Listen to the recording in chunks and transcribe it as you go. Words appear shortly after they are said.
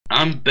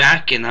I'm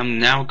back and I'm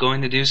now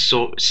going to do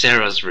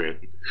Sarah's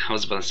route. I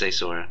was about to say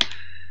Sora.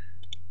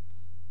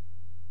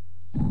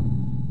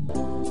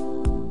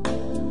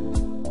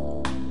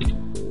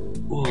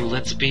 Ooh,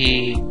 let's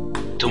be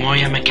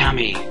Tomoya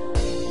Mikami.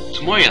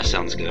 Tomoya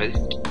sounds good.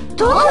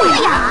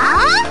 Tomoya?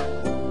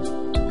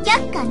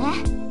 却下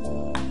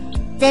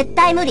ね。絶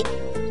対無理。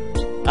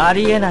あ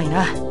りえない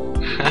な。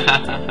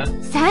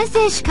賛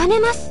成しかね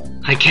ます。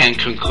I can't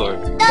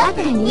concord. だっ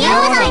て似合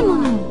わないも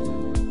の。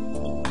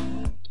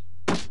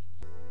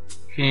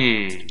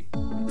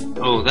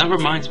Oh, that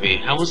reminds me.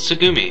 How was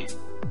Tsugumi?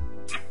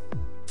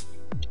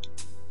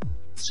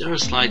 Sarah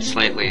slid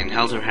slightly and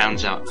held her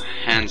hands out,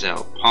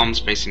 palms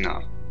facing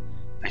up.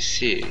 I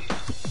see.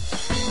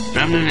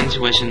 Feminine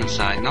intuition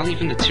aside, not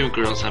even the two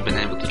girls have been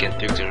able to get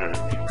through to her,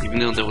 even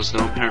though there was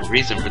no apparent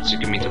reason for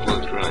Tsugumi to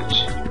hold a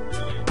grudge.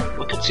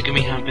 What could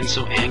Tsugumi have been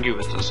so angry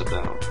with us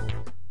about?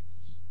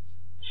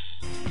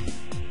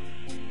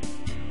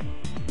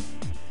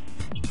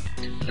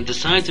 I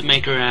decided to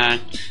make her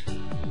act...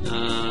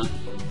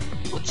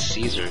 what's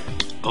Caesar?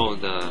 Oh,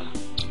 the...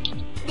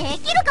 で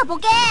きるかボ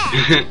ケ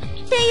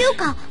っていう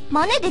か、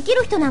真似でき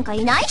る人なんか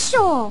いないっし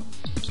ょ。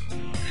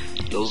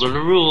Those are the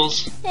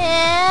rules.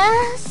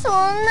 そん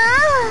な。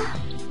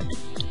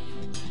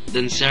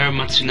Then Sara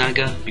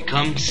Matsunaga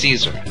become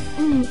Caesar.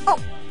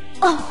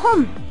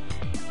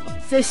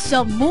 拙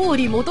者毛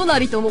利元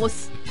就と申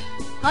す。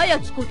早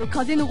きこと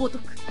風のごと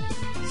く、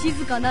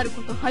静かなる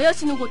こと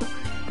林のごとく、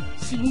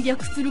侵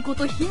略するこ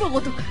と火のご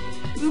とく、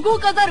動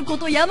かざるこ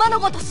と山の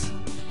ごとし。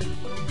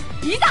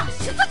いざ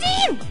出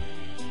陣！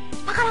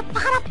パカラパ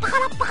カラパカ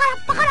ラパカラ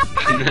パカラ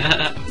パカ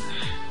ラ。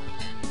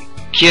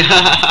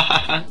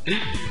Yeah.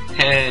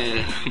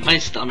 Hey, my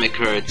stomach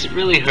hurts. It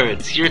really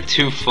hurts. You're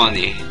too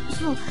funny.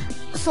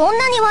 そん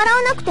なに笑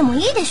わなくてもい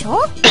いでしょ?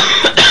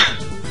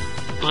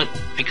 But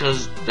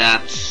because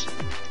that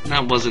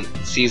wasn't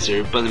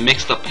Caesar, but a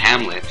mixed up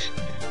Hamlet.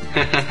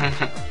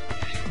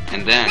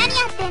 And then... 何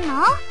やってん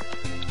の?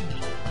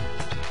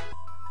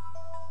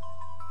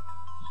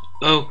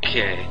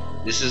 Okay,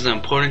 this is an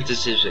important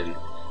decision.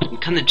 I'm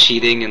kind of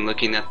cheating and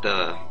looking at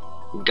the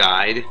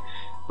guide,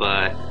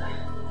 but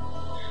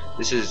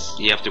this is...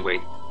 you have to wait.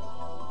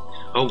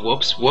 Oh,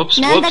 whoops.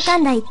 なんだか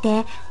んだ言っ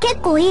て結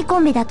構いいコ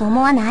ンビだと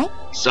思わない?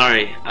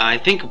 Sorry, I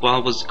think while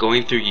I was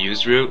going through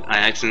Yu's route,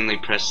 I accidentally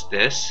pressed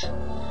this.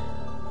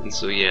 And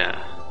so yeah.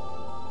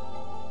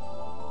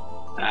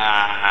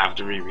 I have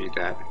to reread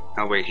that.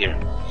 I'll wait here.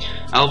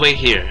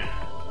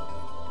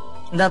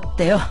 だっ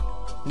てよ、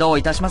どう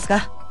いたします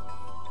か?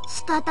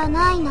 仕方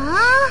ないな。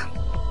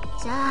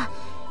じゃあ、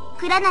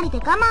蔵なりで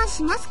我慢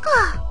しますか。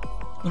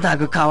だ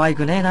ぐ可愛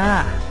くねえ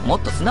な。もっ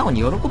と素直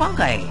に喜ばん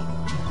かい。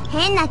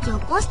変な気起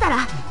こした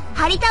ら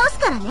張り倒す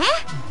からね。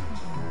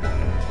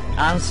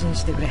安心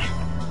してくれ。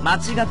間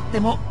違って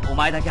もお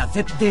前だけは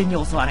絶対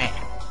に襲わね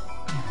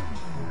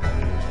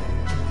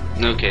え。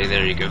Okay,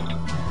 there you go.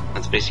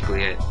 That's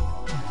basically it.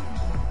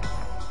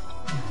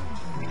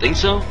 Think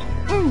so?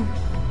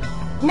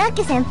 ナッ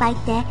キ先輩っ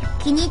て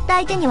気に入った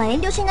相手には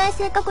遠慮しない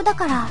性格だ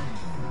から、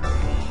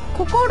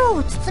心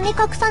を包み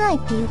隠さないっ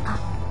ていうか。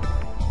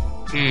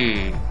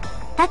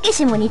たけ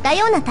しも似た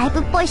ようなタイ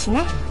プっぽいし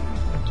ね。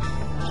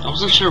I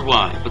wasn't sure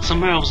why, but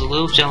somehow I was a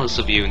little jealous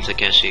of you and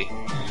Takeshi.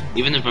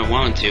 Even if I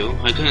wanted to,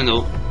 I couldn't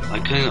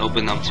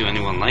open up to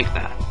anyone like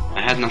that.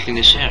 I had nothing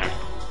to share.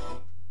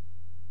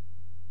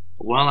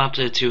 A while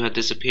after the two had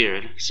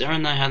disappeared, Sarah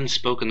and I hadn't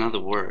spoken another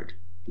word.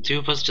 The two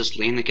of us just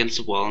leaned against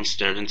the wall and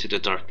stared into the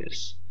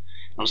darkness.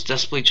 I was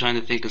desperately trying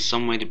to think of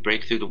some way to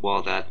break through the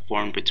wall that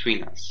formed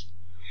between us.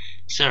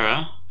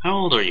 Sarah, how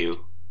old are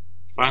you?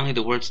 Finally,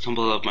 the words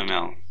tumbled out of my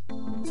mouth.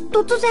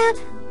 突然、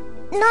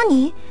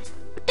何? っ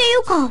てい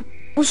うか、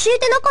教え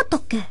てなかった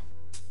っけ?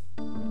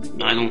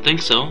 I don't think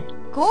so.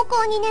 高校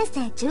2年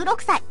生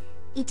16歳、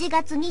1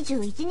月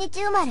21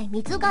日生まれ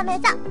水亀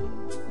座。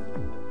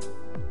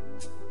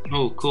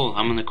Oh, cool.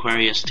 I'm an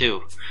Aquarius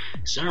too.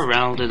 Sarah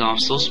rattled it off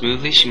so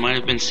smoothly she might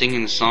have been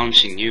singing the song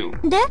she knew.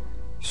 で、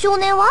少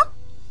年は?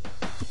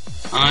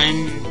 I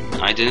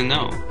didn't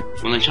know.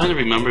 When I tried to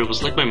remember, it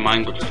was like my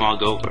mind would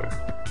fog over.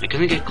 I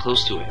couldn't get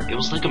close to it. It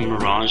was like a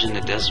mirage in the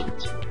desert.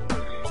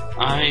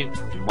 I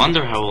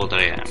wonder how old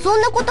I am. そ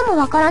んなことも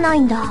わからない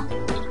んだ.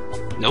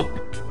 Nope.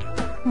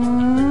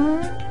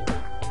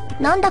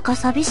 なんだか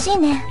寂しい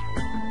ね。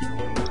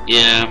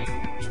Yeah.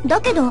 だ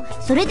けど、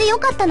それでよ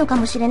かったのか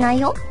もしれない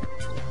よ。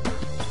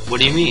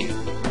What do you mean?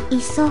 い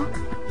っそ、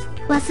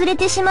忘れ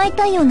てしまい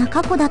たいような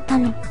過去だった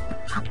の。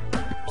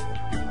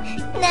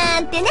な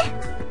んてね。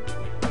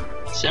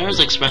Sarah's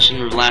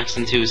expression relaxed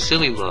into a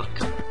silly look.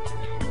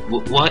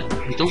 What?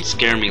 Don't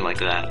scare me like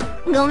that.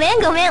 ごめん。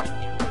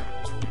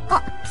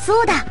あ、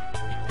そうだ。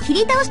切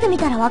り倒してみ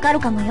たらわかる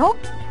かもよ。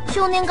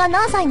少年が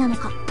何歳なの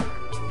か。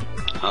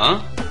Huh?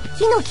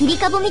 木の切り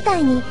株みた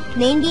いに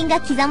年輪が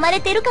刻ま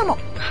れてるかも。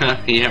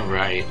Yeah,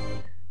 right.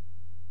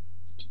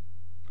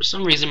 For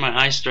some reason, my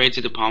eyes strayed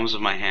to the palms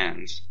of my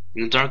hands.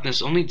 In the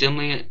darkness, only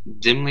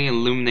dimly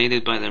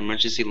illuminated by the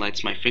emergency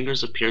lights, my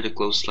fingers appeared to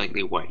glow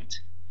slightly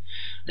white.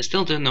 I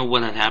still didn't know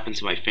what had happened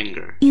to my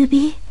finger.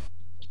 指?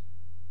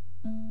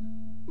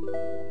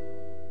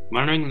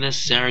 Muttering this,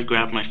 Sara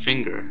grabbed my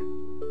finger.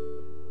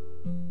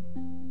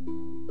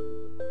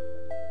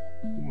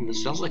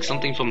 This sounds like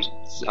something from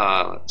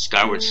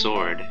Skyward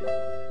Sword.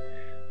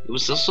 It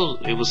was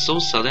so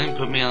sudden it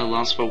put me at a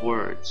loss for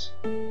words.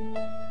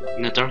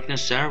 In the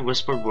darkness, Sara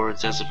whispered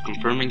words as if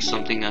confirming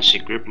something as she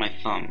gripped my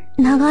thumb.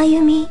 長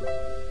弓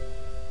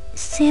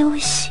背押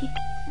し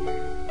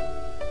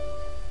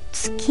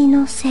月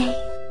のせい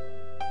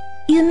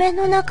夢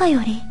の中よ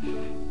り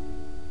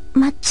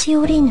待ち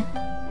降りぬ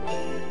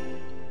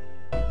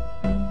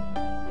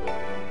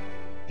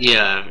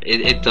Yeah,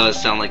 it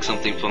does sound like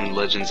something from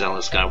Legend of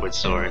Zelda Skyward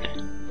Sword.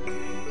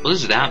 What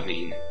does that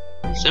mean?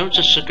 Sara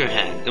just shook her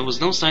head. There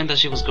was no sign that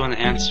she was going to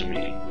answer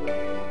me.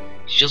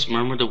 She just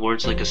murmured the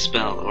words like a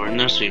spell or a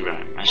nursery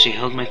rhyme as she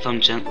held my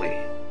thumb gently.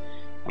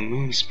 A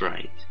moon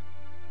sprite.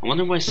 I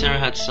wonder why Sara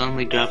had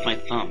suddenly grabbed my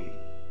thumb.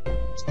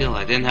 Still,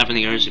 I didn't have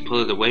any urge to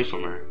pull it away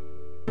from her.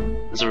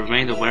 As I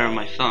remained aware of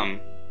my thumb,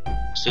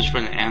 I searched for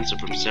an answer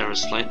from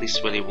Sara's slightly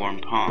sweaty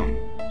warm palm.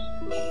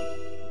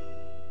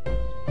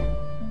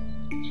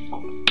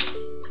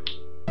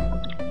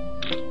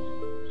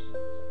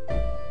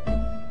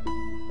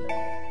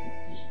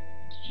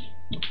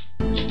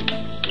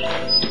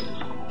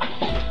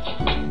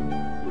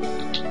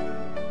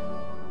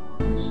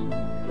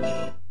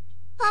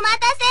お待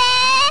たせ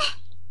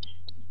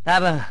多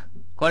分、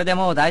これで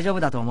もう大丈夫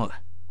だと思う。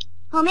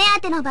お目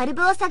当てのバル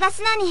ブを探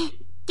すのに、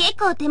結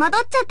構手間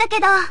取っちゃったけ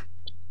ど。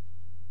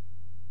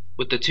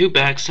With the two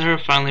bags, Sara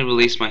finally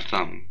released my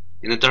thumb.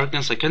 In the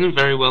darkness, I couldn't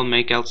very well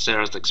make out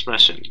Sara's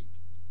expression.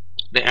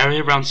 The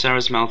area around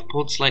Sara's mouth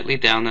pulled slightly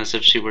down as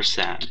if she were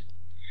sad.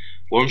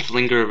 Warmth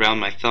lingered around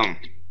my thumb.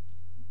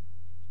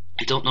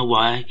 I don't know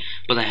why,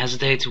 but I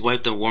hesitated to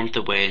wipe the warmth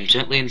away and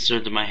gently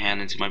inserted my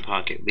hand into my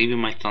pocket, leaving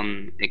my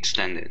thumb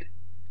extended.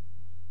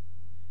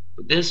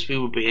 With this, we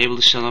would be able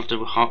to shut off the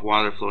hot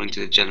water flowing to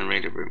the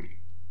generator room.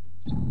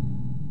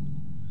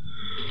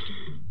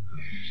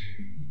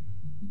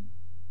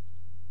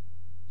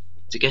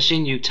 Takeshi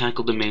and Yu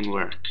tackled the main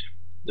work.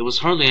 There was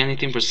hardly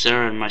anything for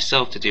Sara and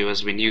myself to do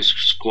as we knew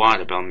squat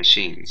about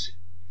machines.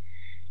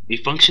 We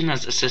functioned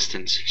as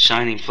assistants,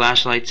 shining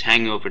flashlights,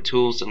 hanging over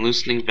tools, and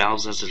loosening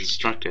valves as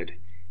instructed.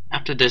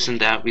 After this and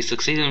that, we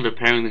succeeded in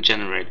repairing the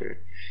generator.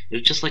 It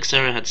was just like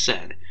Sara had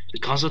said. The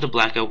cause of the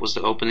blackout was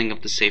the opening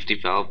of the safety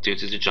valve due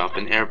to the drop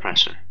in air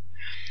pressure.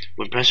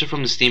 When pressure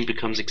from the steam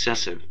becomes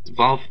excessive,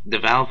 the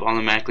valve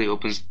automatically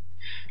opens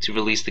to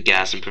release the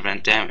gas and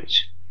prevent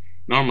damage.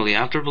 Normally,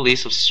 after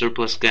release of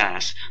surplus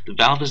gas, the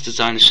valve is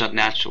designed to shut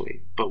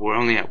naturally, but we're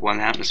only at 1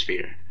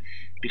 atmosphere.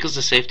 Because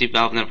the safety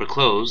valve never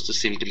closed, the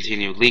steam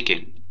continued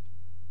leaking.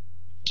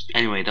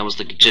 Anyway, that was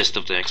the gist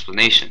of the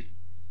explanation.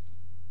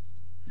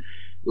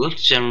 We left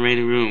the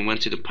generator room and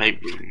went to the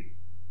pipe room.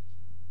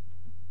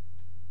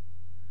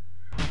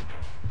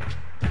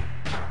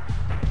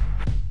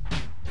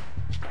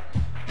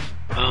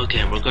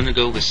 Okay, we're gonna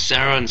go with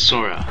Sara and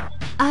Sora.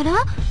 あら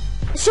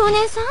少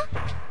年さん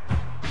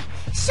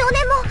少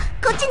年も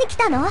こっちに来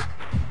たの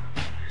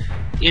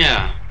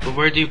Yeah, but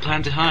where do you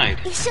plan to hide?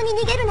 一緒に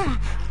逃げるなら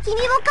君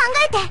も考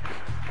え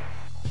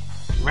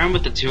て Around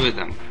with the two of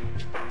them.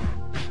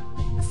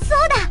 そ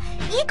う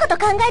だいいこと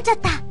考えちゃっ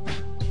た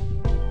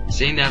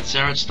Saying that,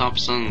 Sara stopped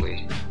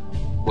suddenly.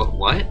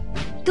 What?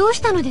 どう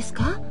したのです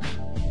か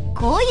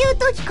こういう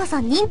時こそ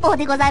忍法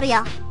でござる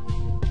よ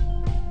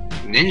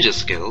Ninja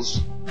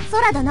skills?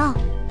 空殿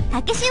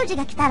竹し氏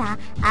が来たら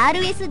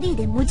RSD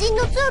で無人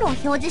の通路を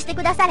表示して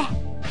くだされ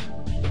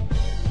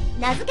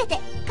名付けて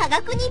科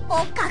学忍法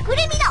隠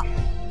れみ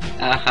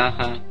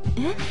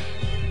の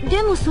え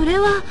でもそれ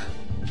は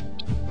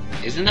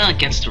Isn't that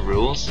against the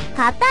rules?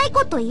 固い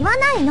こと言わ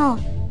ないの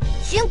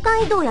瞬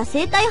間移動や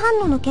生体反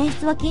応の検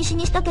出は禁止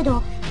にしたけ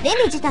どレ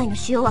ミ自体の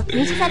使用は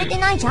禁止されて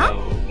ないじゃん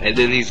And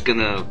then he's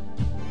gonna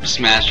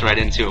smash right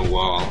into a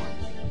wall.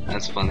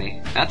 That's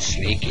funny. That's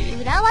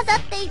sneaky. 裏技っ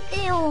て言っ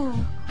てよ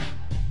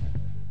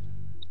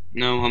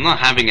No, I'm not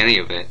having any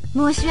of it.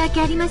 申し訳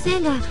ありませ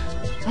んが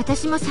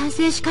私も賛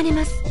成しかね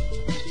ます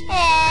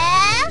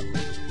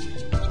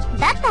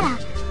だったら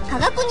科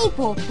学忍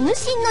法分身の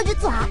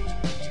術は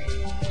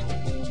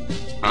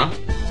Huh?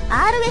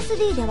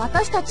 RSD で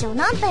私たちを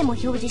何体も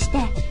表示して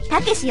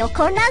たけしを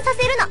混乱さ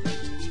せる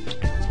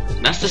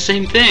の That's the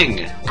same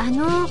thing.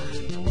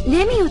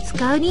 レミを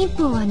使う忍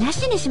法はな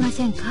しにしま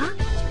せんか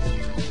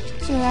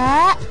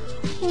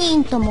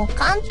忍とも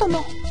カンと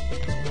も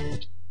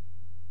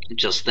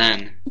Just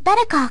then.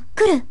 誰か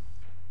来る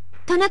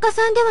田中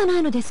さんではな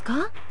いのです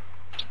か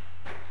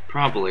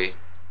Probably.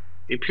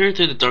 We peered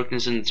through the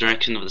darkness in the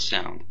direction of the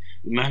sound.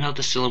 We made out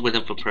the silhouette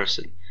of a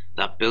person.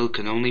 That build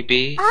can only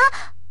be...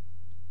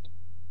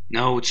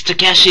 No, it's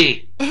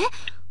Takeshi!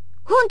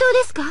 本当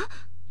ですか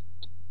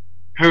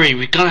Hurry,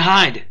 we gotta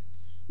hide!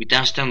 We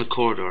dashed down the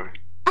corridor.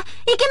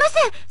 いけま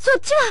せんそっ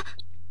ちは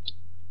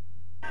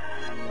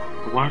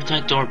The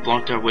watertight door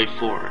blocked our way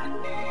forward.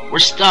 We're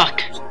stuck!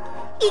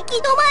 行き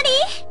止ま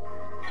り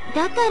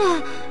だか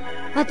ら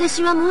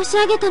私は申し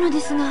上げたので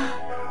す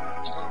が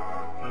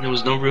There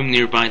was no room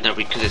nearby that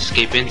we could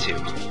escape into.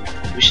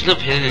 We should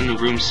have hidden in a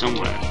room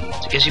somewhere.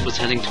 Takeshi was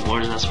heading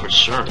towards us for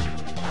sure.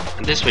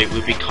 And this way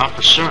we'd be caught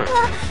for sure.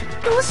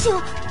 どうしよ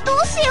うど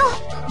うしよ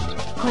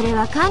う。これ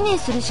は観念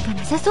するしか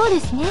なさそうで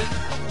すね。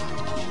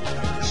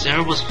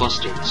Sara was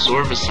flustered,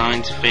 sort of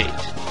resigned to fate.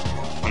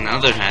 On the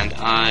other hand,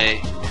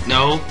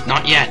 No,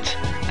 not yet.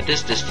 At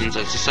this distance,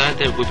 I decided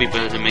that it would be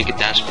better to make a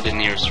dash for the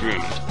nearest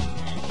room.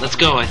 Let's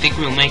go, I think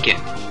we'll make it.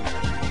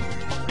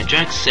 I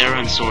dragged Sara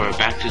and Sora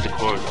back through the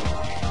corridor.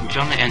 We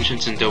found the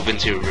entrance and dove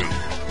into a room.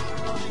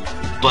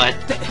 But...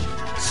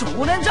 少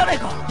年じゃねえ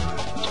か。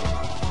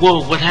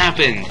 Whoa, what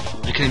happened?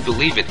 I couldn't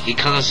believe it. He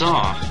cut us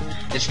off.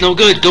 It's no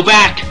good. Go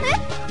back!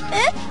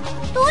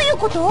 え？どういう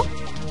こと？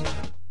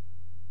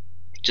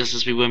 Just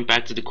as we went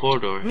back to the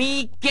corridor,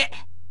 みっけ。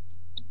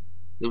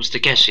 there was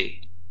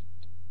Takeshi.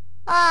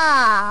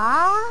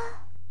 ああ。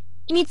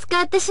見つ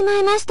かってしま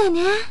いました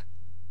ね。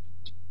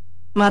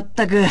まっ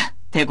たく、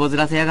手こず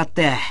らせやがっ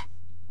て。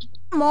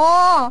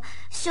もう、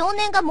少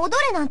年が戻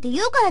れなんて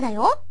言うからだ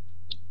よ。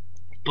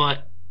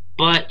But,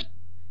 I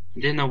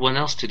didn't know what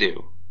else to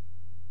do.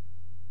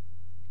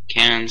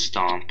 Cannon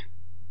stomp.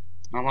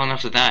 Not long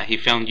after that, he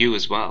found you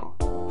as well.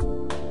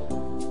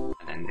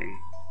 Ending.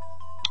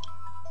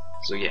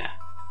 So yeah.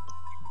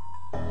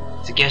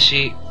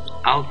 Takeshi,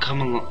 I'll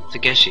come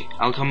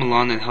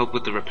along and help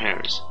with the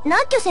repairs. ナ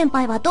ッキョ先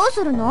輩はどう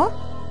するの？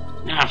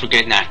 Nah,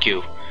 forget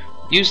Nakyu.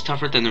 Yu's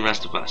tougher than the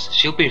rest of us.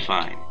 She'll be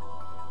fine.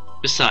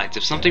 Besides,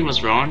 if something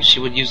was wrong, she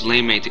would use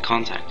Lei Mei to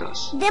contact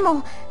us. で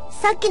も、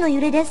さっきの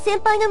揺れで先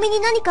輩の身に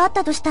何かあっ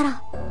たとした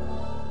ら。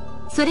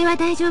それは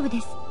大丈夫で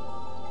す。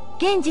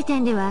現時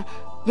点では、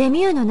レ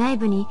ミューの内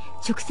部に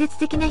直接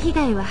的な被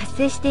害は発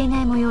生してい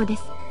ない模様で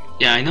す。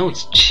Yeah, I know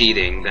it's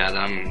cheating that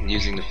I'm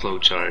using the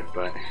flowchart,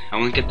 but I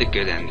want to get the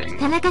good ending.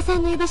 田中さ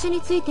んの居場所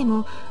について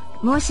も、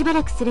もうしば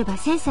らくすれば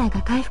センサー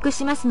が回復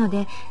しますの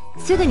で、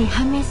すぐに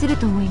判明する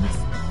と思います。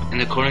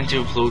And according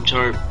to a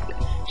flowchart,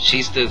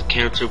 she's the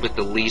character with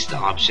the least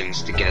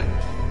options to get...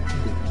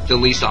 The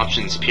least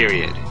options,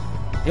 period.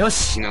 よ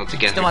し、 You know, to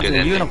ひ get と her まず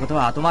good ユウの ending. こと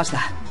は後回し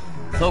だ。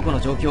倉庫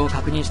の状況を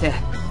確認して、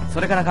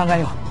それから考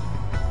えよ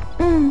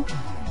う。うん。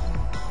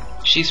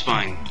She's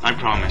fine, I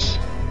promise.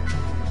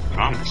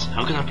 Promise?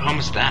 How can I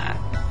promise that?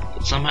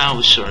 But somehow I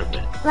was sure of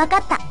it. わか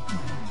った。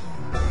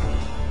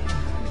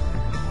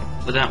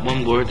With that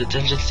one word, the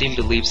tension seemed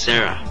to leave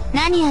Sara.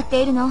 何やっ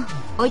ているの？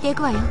置いてい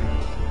くわよ。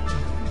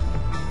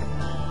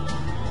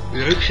The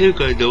next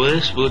thing I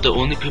noticed, we were the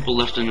only people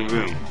left in the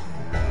room.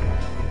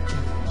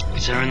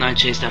 Sara and I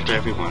chased after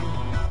everyone.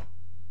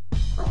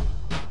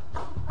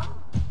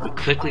 We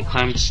quickly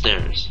climbed the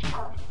stairs.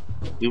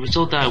 We were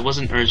told that it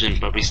wasn't urgent,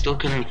 but we still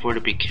couldn't afford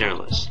to be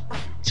careless.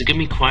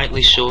 Tsugumi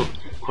quietly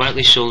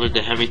shouldered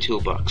the heavy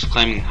toolbox,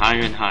 climbing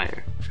higher and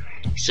higher.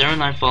 Sara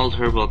and I followed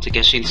her while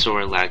Takeshi and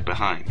Sora lagged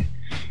behind.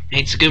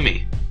 Hey,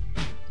 Tsugumi!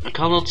 I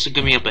called out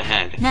Tsugumi up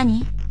ahead.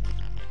 何？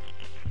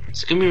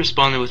 Tsugumi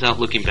responded without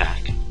looking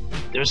back.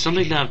 There was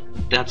something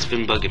that's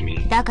been bugging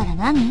me. だから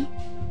何？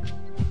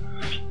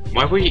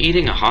 Why were you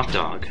eating a hot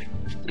dog?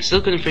 I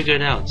still couldn't figure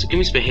it out.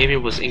 Tsugumi's behavior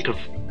was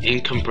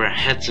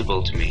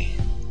incomprehensible to me.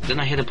 Then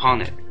I hit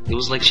upon it. It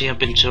was like she had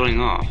been showing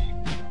off.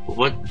 But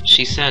what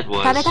she said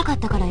was... 食べたかっ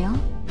たからよ。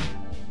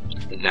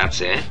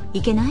 That's it?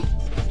 いけない？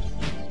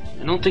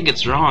 I don't think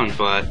it's wrong,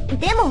 but...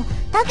 でも、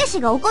たけし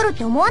が怒るっ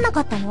て思わな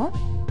かったの？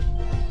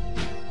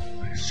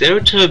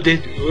 Sara chimed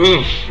in...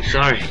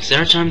 Sorry.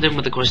 Sara chimed in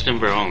with a question of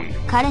her own.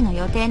 彼の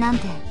予定なん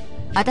て、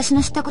私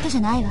の知ったことじ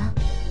ゃないわ。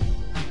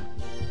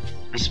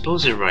I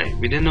suppose you're right.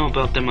 We didn't know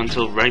about them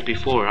until right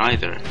before,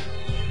 either.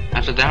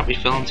 After that, we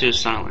fell into a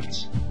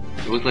silence.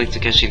 It looked like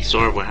Takeshi and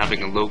Sora were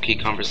having a low-key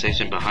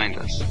conversation behind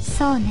us.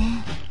 そう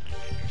ね。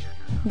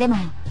でも、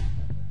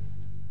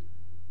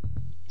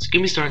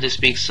 Tsugumi started to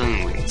speak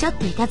suddenly. ちょっ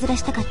といたずら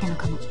したかったの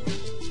かも。ん？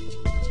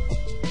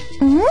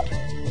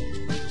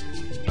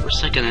 For a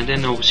second, I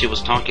didn't know what she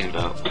was talking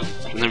about.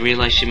 And I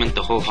realized she meant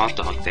the whole hot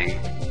dog thing.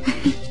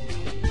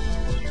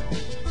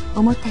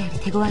 思ったより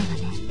手強いわね、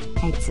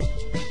あいつ。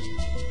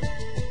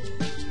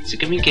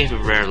 Tsugumi gave a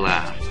rare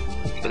laugh,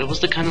 but it was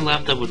the kind of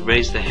laugh that would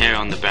raise the hair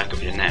on the back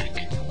of your neck.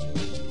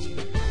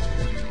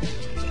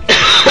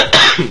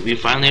 We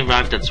finally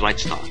arrived at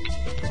Zweigstock.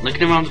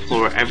 Looking around the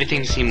floor,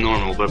 everything seemed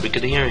normal, but we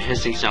could hear a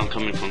hissing sound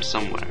coming from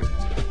somewhere.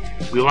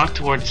 We walked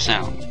toward the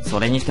sound. そ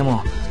れにして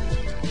も、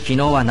昨日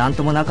は何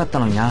ともなかった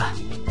のにな。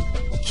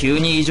急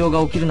に異常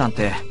が起きるなん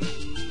て、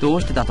ど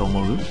うしてだと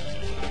思う？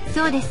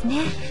そうです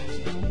ね。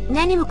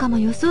何もかも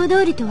予想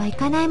通りとはい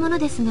かないもの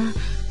ですが、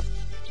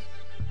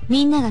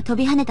みんなが飛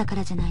び跳ねたか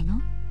らじゃない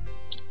の？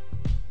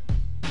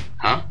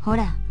 Huh? ほ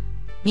ら、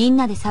みん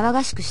なで騒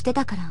がしくして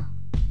たから。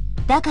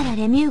だから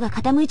レミューが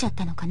傾いちゃっ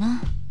たのか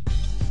な。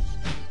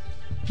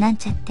なん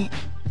ちゃって。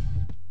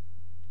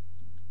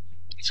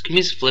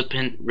Tsugumi's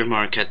flippant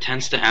remark had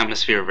tensed the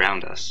atmosphere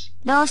around us.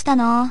 どうした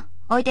の？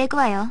置いていく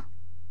わよ。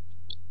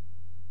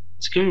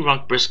Tsugumi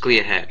walked briskly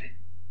ahead.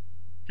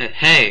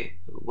 Hey,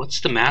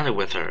 what's the matter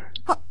with her?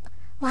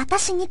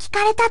 私に聞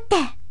かれたって。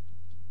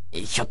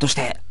ひょっとし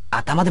て、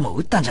頭でも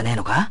打ったんじゃねえ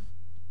のか？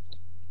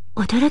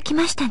驚き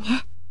ました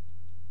ね。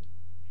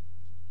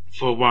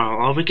For a while,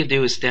 all we could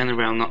do was stand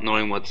around not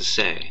knowing what to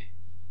say.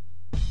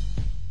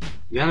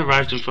 We had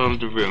arrived in front of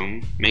the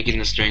room, making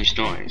a strange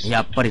noise.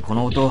 やっぱりこ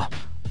の音、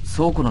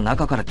倉庫の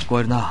中から聞こ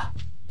えるな。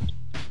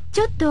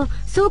ちょっと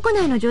倉庫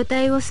内の状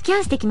態をスキャ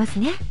ンしてきます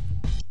ね。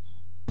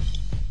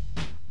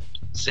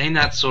Saying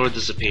that, Sora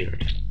disappeared.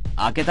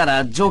 開けた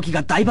ら蒸気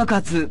が大爆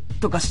発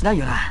とかしない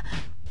よな。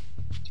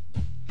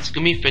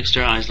Tsugumi fixed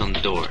her eyes on the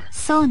door.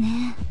 そう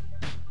ね。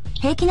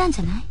平気なん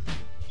じゃな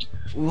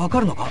い？わか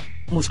るのか？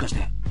もしかし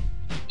て。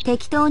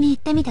適当に言っ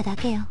てみただ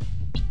けよ。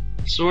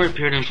Sora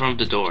appeared in front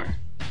of the door.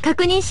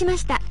 確認しま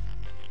した。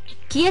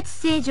気圧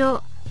正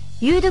常、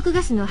有毒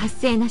ガスの発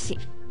生なし。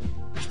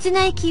室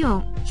内気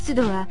温、湿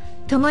度は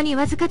ともに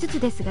わずかずつ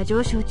ですが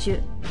上昇中。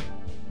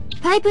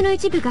パイプの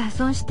一部が破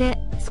損して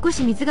少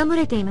し水が漏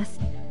れています。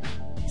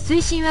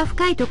水深は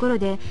深いところ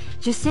で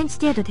10センチ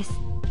程度です。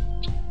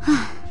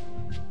は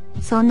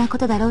あ、そんなこ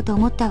とだろうと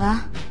思った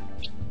わ。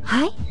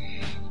はい？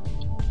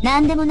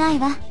なんでもない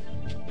わ。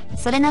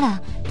それな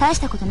ら大し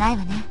たことない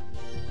わね。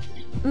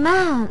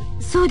まあ、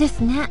そうで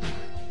すね。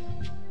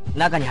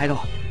中に入ろ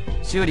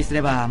う。修理す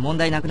れば問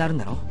題なくなるん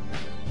だろ？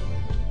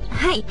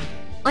はい、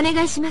お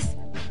願いします。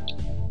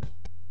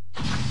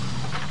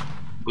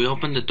We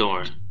opened the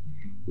door.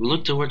 We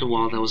looked toward the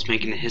wall that was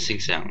making a hissing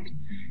sound.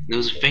 There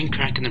was a faint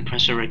crack in the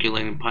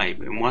pressure-regulating pipe,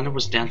 and water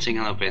was dancing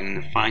out of it in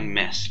a fine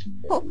mist.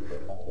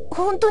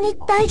 本当に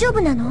大丈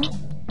夫なの？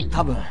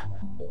多分。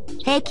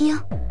平気よ。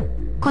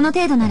この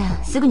程度な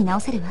らすぐに直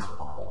せるわ。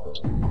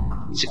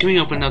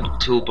Tsugumi opened up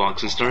the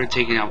toolbox and started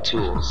taking out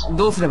tools.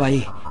 どうすればい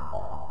い？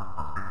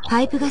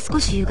パイプが少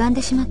し歪ん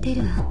でしまってい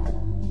るわ。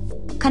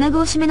金具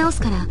を締め直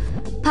すから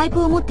パイプ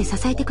を持って支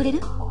えてくれる？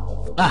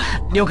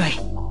あ、了解。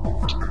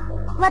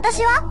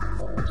私は？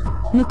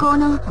向こう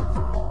の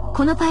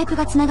このパイプ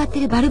がつながって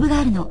るバルブが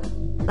あるの。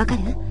わか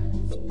る？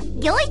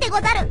良いで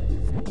ござる。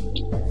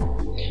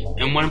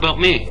 And what about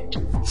me?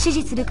 指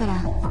示するか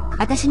ら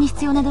私に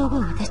必要な道具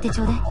を渡して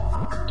ちょうだい。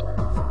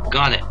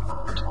 Got it.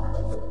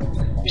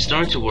 We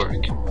started to work.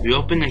 We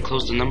opened and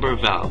closed a number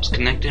of valves,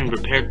 connected and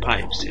repaired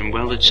pipes, and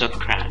welded shut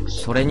cracks.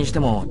 それにして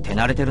も手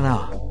慣れてる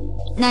な。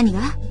何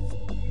が？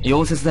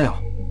溶接だよ。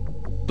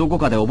どこ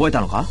かで覚え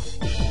たのか？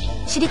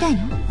知りたい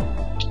の？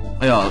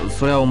いや、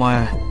それはお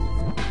前。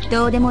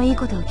どうでもいい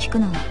ことを聞く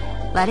の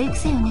悪い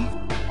癖よね。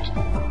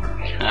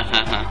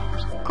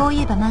こう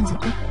言えば満足？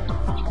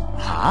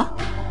は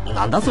あ？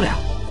なんだそりゃ。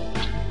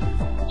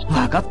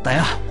わかった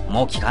よ。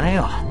もう聞かねえ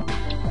よ。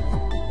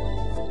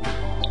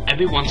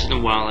Every once in a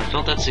while, I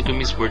felt that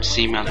Tsugumi's words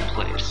seemed out of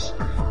place.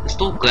 I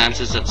stole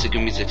glances at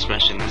Tsugumi's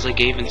expression as I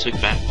gave and took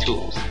back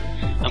tools.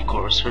 Of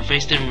course, her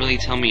face didn't really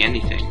tell me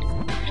anything.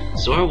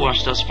 Sora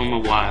watched us for a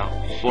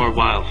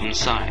while from the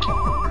side.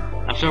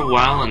 After a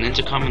while, an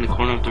intercom in the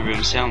corner of the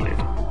room sounded.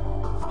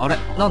 あれ、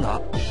なん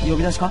だ？呼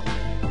び出しか？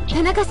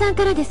田中さん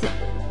からです。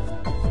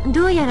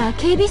どうやら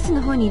警備室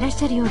の方にいらっ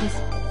しゃるようで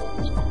す。は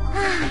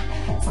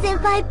あ、先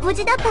輩無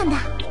事だったんだ。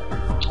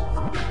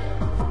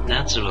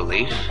That's a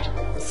relief.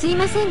 すい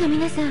ませんが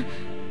皆さん、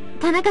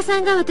田中さ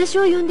んが私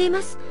を呼んでい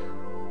ます。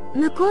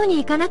向こうに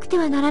行かなくて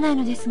はならない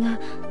のですが。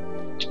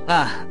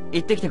ああ、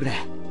行ってきてくれ。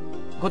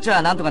こっち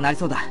はなんとかなり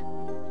そうだ。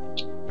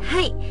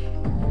はい。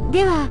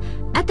では、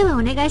あとは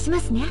お願いしま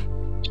すね。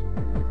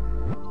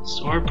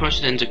Sora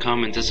pushed the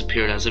intercom and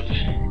disappeared as if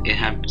it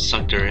had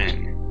sucked her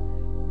in.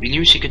 We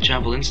knew she could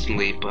travel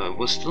instantly, but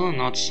was still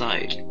an odd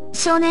sight.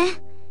 少年、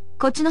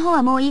こっちの方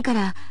はもういいか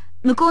ら、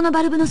向こうの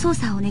バルブの操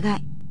作をお願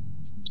い。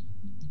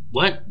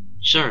What?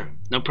 Sure,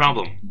 no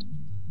problem.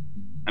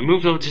 I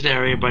moved over to the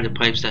area by the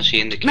pipes that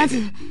she indicated. ま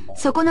ず、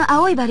そこの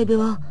青いバル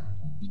ブを。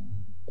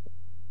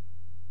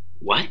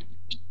What?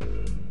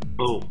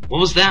 Oh, what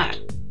was that?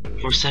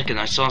 For a second,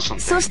 I saw something.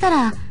 そうした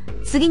ら、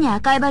次に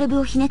赤いバルブ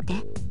をひねって。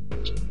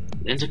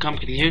The intercom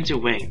continued to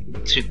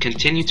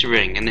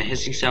ring, and the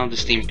hissing sound of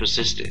steam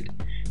persisted.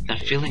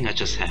 That feeling I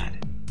just had.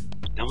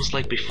 That was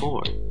like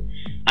before.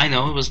 I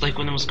know, it was like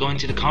when I was going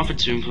to the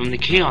conference room from the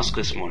kiosk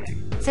this morning.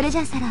 それじ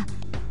ゃあサラ、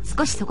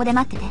少しそこで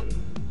待ってて。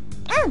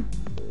う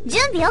ん、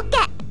準備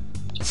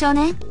OK。少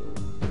年、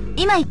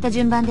今言った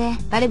順番で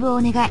バルブを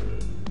お願い。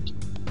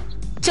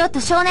ちょっ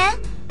と少年、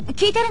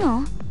聞いてる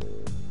の？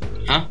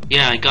 Huh?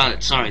 Yeah, I got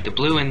it. Sorry, the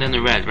blue and then the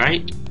red,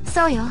 right?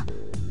 そうよ。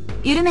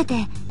緩め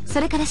て、そ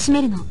れから閉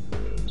めるの。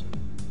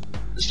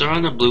I started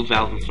on the blue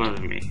valve in front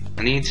of me.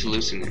 I needed to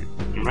loosen it.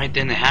 And right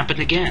then it happened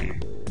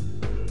again.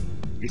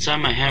 Inside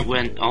my head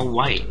went all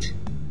white.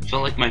 It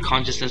felt like my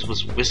consciousness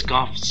was whisked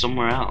off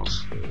somewhere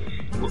else.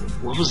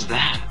 What was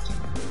that?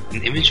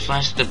 An image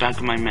flashed at the back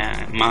of my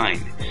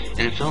mind,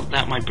 and it felt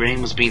that my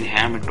brain was being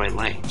hammered by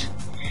light.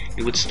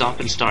 It would stop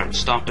and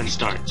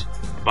start,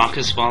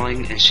 boxes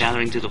falling and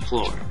shattering to the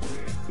floor,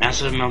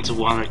 massive amounts of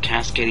water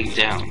cascading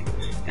down,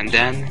 and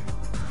then...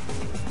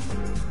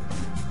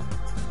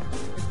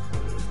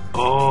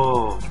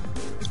 Oh,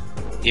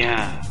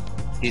 yeah,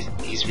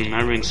 he's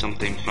remembering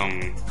something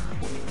from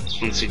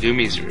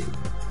Tsugumi's room.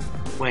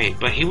 Wait,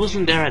 but he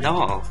wasn't there at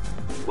all.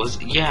 Was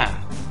he?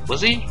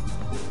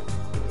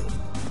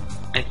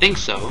 I think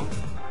so.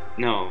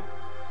 No,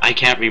 I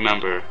can't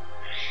remember.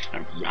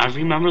 I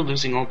remember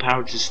losing all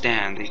power to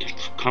stand and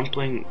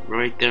crumpling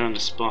right there on the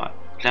spot.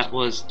 That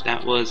was...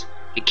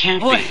 It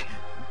can't おい be.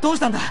 どうし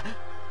たんだ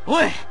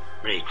おい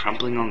Wait,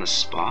 crumpling on the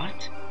spot?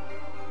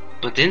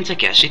 But didn't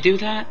Takeshi do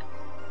that?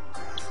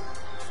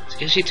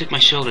 Takeshi took my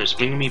shoulders,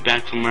 bringing me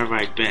back from wherever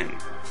I'd been.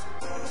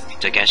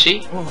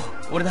 Takeshi? おう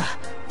俺だ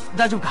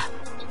大丈夫か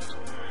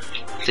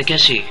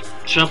Takeshi,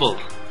 trouble.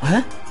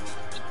 え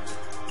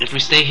If we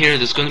stay here,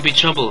 there's going to be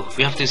trouble.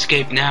 We have to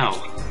escape now.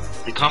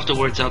 I coughed the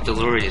words out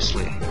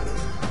deliriously.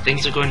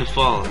 Things are going to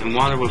fall, and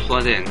water will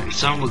flood in, and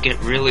some will get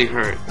really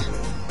hurt.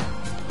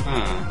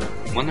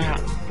 Wonder how...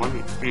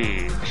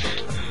 hmm.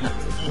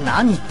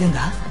 何言ってん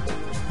だ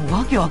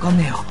わけわかん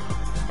ねえよ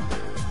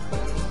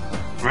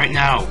Right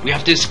now, we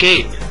have to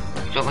escape.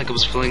 I felt like I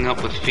was filling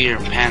up with fear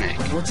and panic.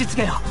 落ち着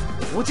けよ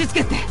落ち着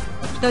けって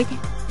どいて。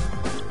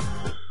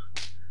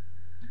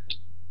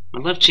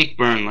 My left cheek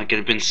burned like it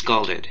had been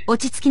scalded.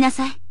 落ち着きな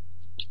さい。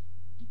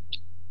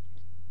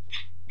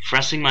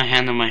 Pressing my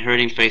hand on my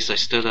hurting face, I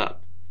stood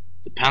up.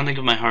 The pounding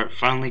of my heart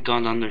finally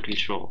got under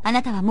control. あ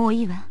なたはもう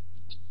いいわ。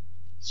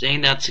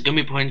 Saying that,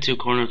 Tsugumi pointed to a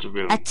corner of the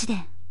room. あっちで、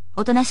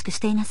おとなしくし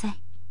ていなさい。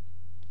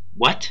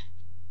 What?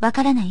 わ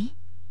からない？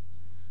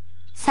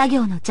作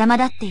業の邪魔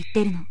だって言っ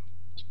てるの。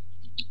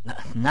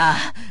な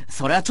あ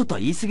それはちょっと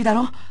言い過ぎだ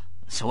ろ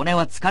少年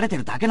は疲れて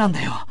るだけなん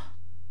だよ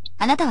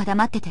あなたは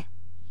黙ってて。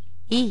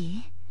い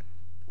い？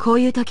こう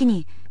いう時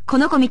に、こ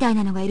の子みたい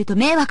なのがいると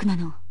迷惑な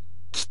の。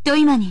きっと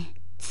今に、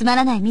つま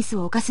らないミス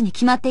を犯すに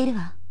決まっている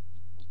わ。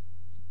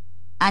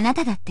あな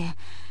ただって、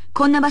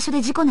こんな場所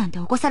で事故なんて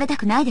起こされた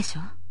くないでし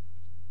ょ？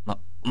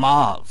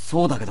まあ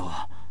そうだけど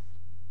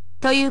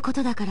というこ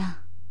とだから、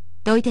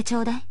どいてち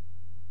ょうだい。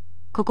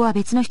ここは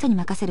別の人に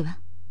任せるわ。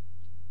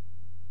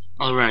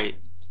Alright.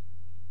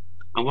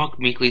 I walked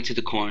meekly to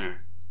the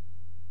corner.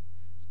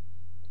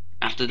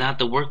 After that,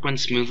 the work went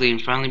smoothly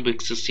and finally we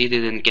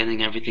succeeded in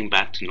getting everything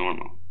back to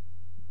normal.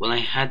 What I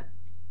had...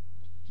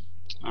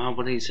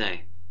 what did he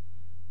say?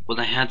 What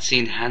I had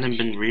seen hadn't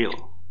been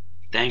real.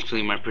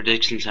 Thankfully, my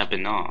predictions had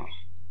been off.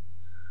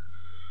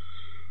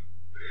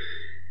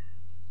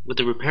 With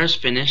the repairs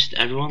finished,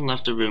 everyone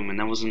left the room and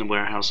I was in the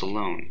warehouse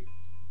alone.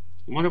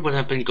 I wondered what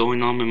had been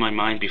going on in my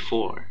mind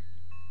before.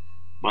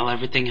 While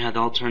everything had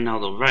all turned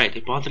out alright,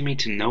 it bothered me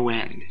to no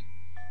end.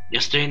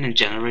 Yesterday in the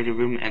generator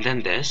room and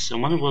then this, I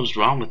wondered what was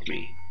wrong with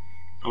me.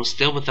 I was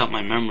still without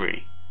my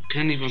memory. I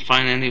couldn't even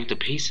find any of the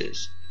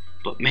pieces.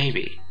 But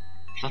maybe.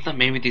 I thought that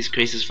maybe these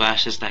crazy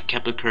flashes that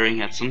kept occurring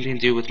had something to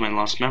do with my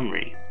lost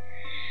memory.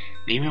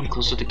 Maybe I'm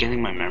closer to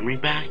getting my memory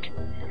back?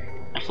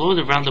 I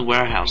floated around the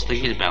warehouse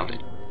thinking about it.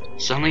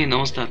 Suddenly I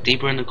noticed that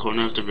deeper in the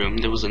corner of the room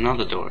there was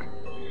another door.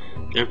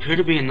 There appeared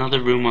to be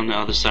another room on the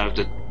other side of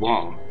the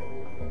wall.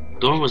 The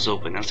door was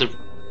open, as if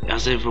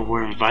it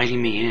were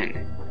inviting me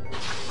in.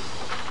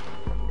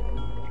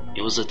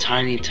 It was a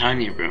tiny,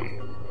 tiny room.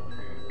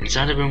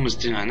 Inside the room was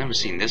I've never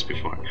seen this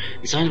before.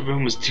 Inside the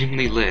room was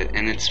dimly lit,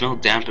 and it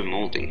smelled damp and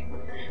moldy.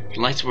 The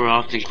lights were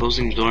off, and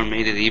closing the door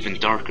made it even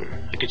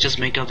darker. I could just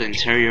make out the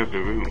interior of the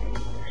room.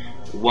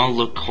 The wall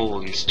looked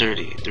cold and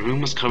sturdy. The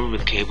room was covered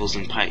with cables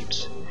and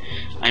pipes.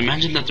 I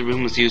imagined that the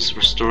room was used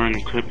for storing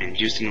equipment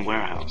used in the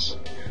warehouse.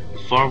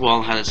 The far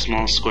wall had a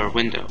small square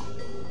window.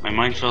 My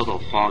mind felt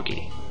all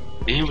foggy.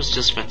 Maybe it was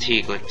just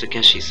fatigue, like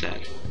Takeshi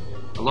said.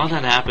 A lot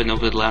had happened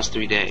over the last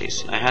 3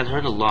 days. I had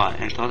heard a lot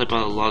and thought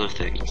about a lot of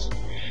things.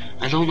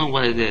 I don't know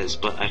what it is,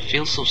 but I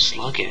feel so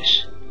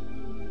sluggish.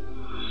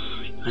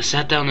 I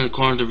sat down in the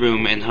corner of the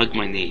room and hugged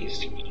my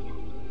knees.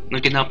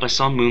 Looking up, I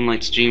saw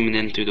moonlight streaming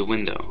in through the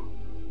window.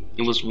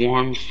 It was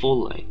warm,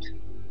 full light.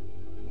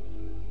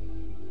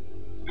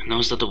 I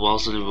noticed that the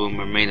walls of the room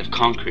were made of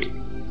concrete.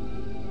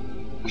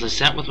 As I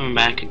sat with my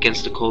back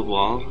against the cold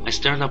wall, I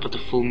stared up at the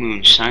full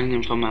moon shining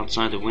in from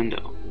outside the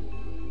window.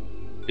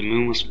 The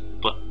moon was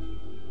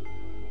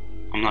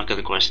I'm not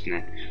gonna question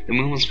it. The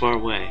moon was far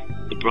away.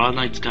 The broad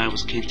night sky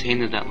was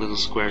contained in that little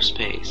square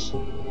space.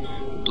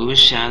 The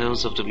bluish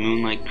shadows of the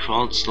moonlight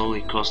crawled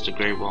slowly across the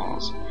grey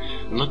walls.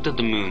 I looked at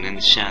the moon and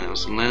the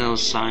shadows and let out a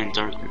sigh in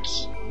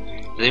darkness.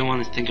 I didn't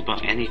want to think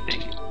about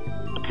anything.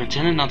 I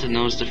pretended not to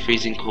notice the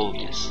freezing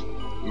coldness.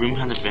 The room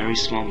had a very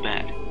small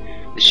bed.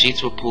 The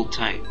sheets were pulled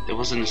tight. There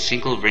wasn't a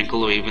single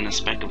wrinkle or even a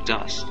speck of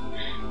dust.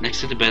 Next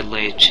to the bed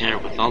lay a chair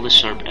with all the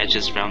sharp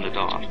edges rounded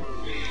off.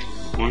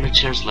 One of the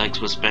chair's legs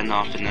was bent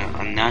off in an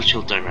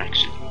unnatural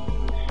direction.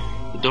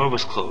 The door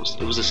was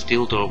closed. It was a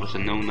steel door with a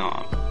no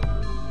knob.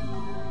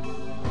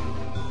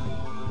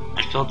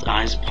 I felt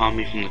eyes upon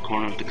me from the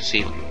corner of the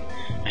ceiling.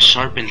 A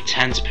sharp,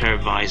 intense pair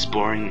of eyes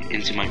boring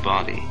into my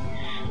body.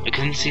 I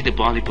couldn't see the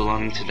body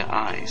belonging to the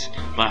eyes,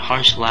 but a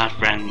harsh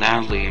laugh rang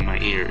loudly in my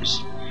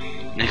ears.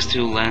 Next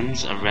to a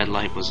lens, a red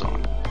light was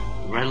on.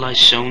 The red light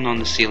shone on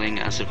the ceiling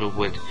as if it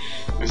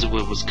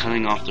was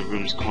cutting off the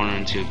room's corner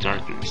into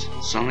darkness.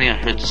 Suddenly I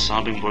heard the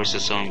sobbing voice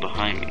of someone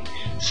behind me.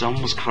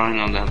 Someone was crying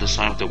on the other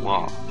side of the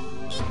wall.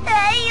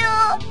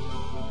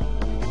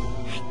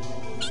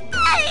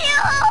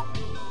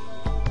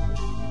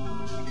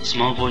 The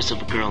small voice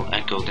of a girl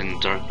echoed in the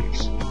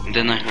darkness, and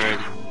then I heard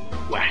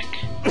whack.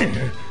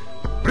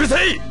 うる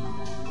さい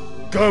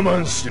我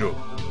慢しろ。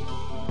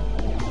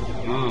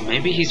 Oh,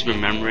 maybe he's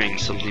remembering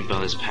something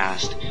about his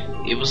past.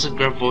 It was the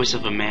gruff voice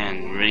of a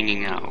man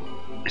ringing out.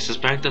 I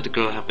suspect that the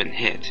girl had been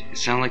hit. It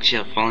sounded like she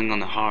had fallen on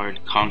the hard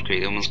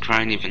concrete and was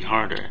crying even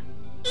harder.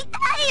 痛い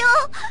よ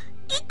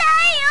痛い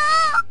よ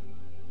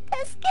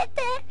助け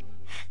て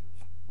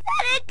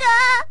誰か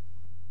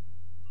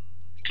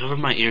I covered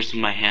my ears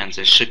with my hands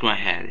and shook my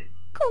head.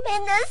 ごめ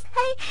んなさい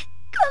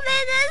ごめ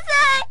んな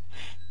さい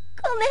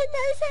ごめんな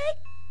さい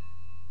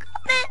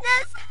ごめんな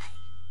さい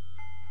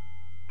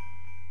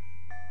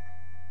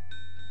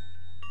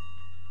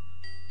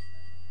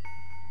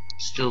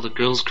Still, the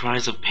girl's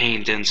cries of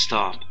pain didn't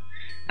stop.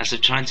 As if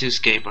trying to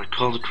escape, I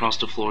crawled across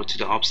the floor to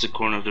the opposite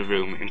corner of the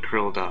room and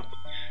curled up.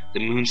 The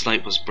moon's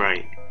light was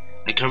bright.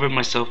 I covered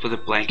myself with a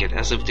blanket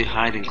as if to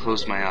hide and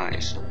close my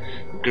eyes.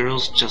 The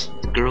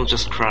girl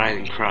just cried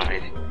and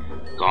cried.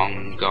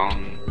 Gong,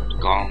 gong,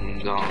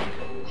 gong, gong,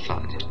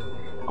 thud.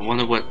 I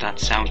wondered what that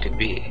sound could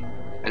be.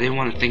 I didn't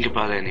want to think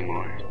about it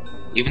anymore.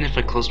 Even if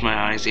I closed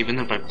my eyes, even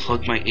if I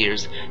plugged my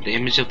ears, the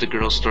image of the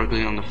girl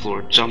struggling on the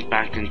floor jumped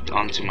back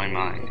onto my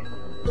mind.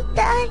 痛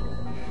い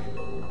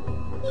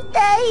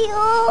痛い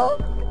よ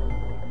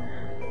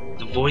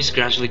The voice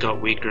gradually got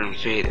weaker and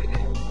faded.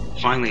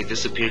 Finally, it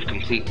disappeared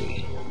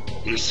completely.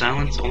 In the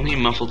silence, only a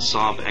muffled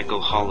sob echoed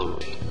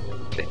hollowly.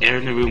 The air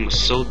in the room was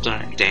so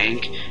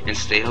dank and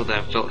stale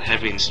that it felt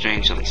heavy and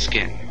strange on the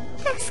skin.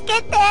 助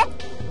けて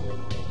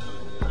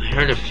I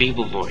heard a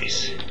feeble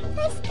voice.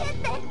 助けて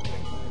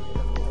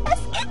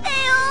助けて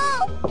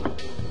よ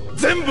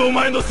全部お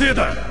前のせい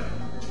だ。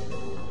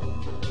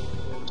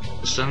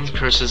 The sudden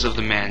curses of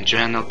the man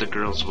drowned out the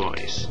girl's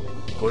voice.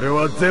 これ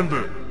は全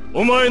部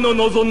お前の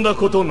望んだ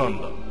ことな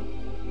んだ。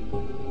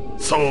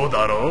そう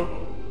だろう。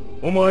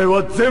お前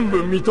は全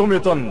部認め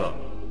たんだ。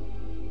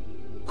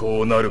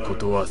こうなるこ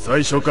とは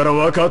最初から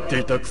分かって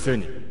いたくせ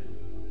に。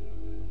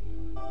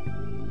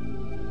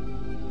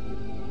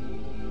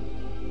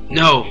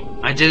 No,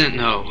 I didn't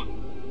know.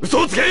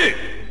 嘘つけ！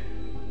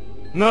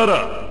な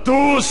ら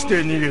どうし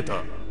て逃げ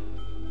た？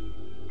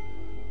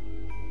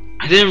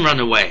 I didn't run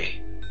away.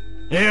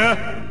 いや、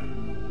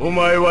お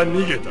前は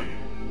逃げた。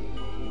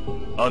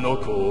あの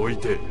子を置い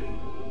て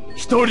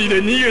一人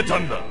で逃げた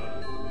んだ。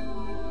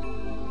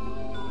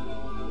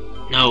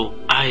 No,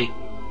 I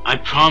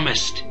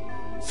promised.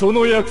 そ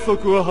の約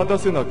束は果た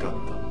せなかっ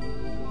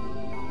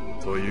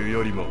た。という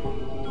よりも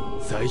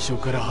最初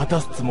から果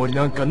たすつもり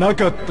なんかな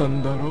かった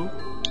んだろ？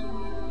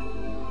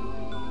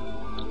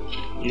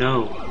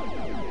 No.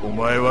 お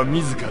前は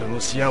自らの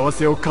幸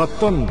せを買っ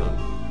たんだ。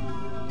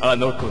あ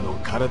の子の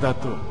体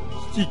と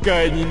引き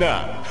換えに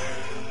な。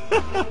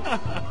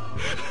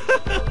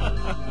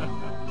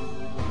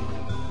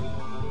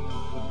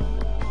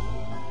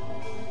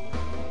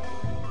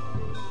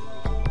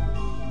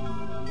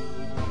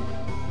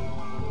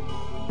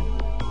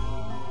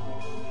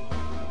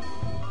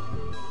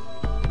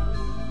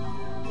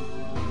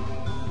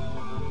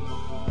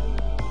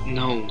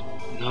No,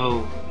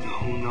 no,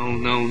 no, no,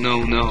 no,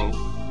 no, no.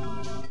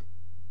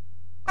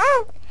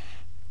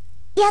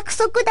 約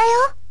束だ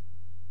よ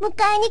迎え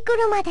に来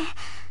るまでいい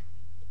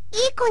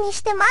子に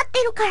して待って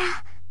るからい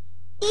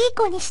い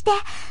子にして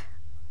待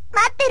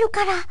ってる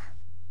から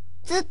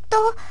ずっ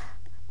と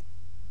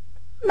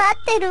待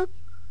ってるか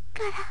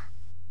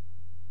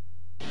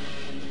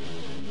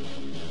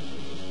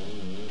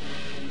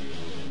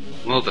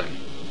ら Well then.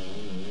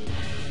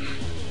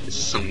 This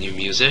is some new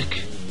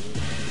music.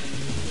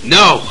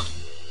 No!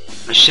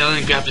 I shouted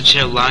and grabbed a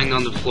chair lying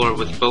on the floor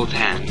with both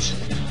hands.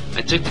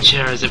 I took the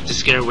chair as if to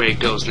scare away a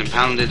ghost and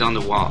pounded it on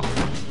the wall.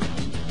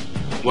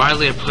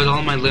 Wildly, I put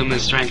all my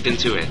limited strength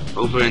into it,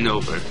 over and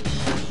over.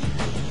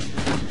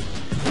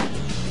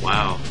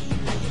 Wow.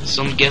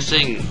 So I'm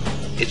guessing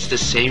it's the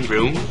same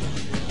room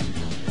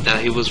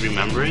that he was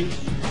remembering?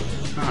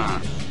 Huh.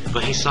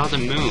 But he saw the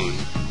moon.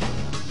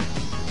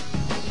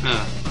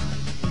 Huh.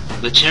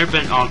 The chair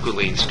bent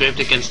awkwardly and scraped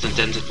against the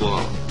dented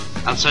wall.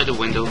 Outside the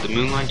window, the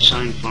moonlight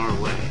shined far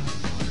away.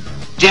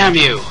 Damn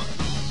you!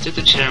 I took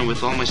the chair and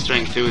with all my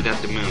strength threw it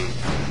at the moon.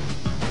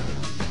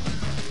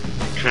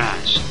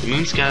 Crash. The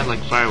moon scattered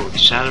like fireworks,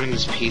 shattering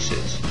its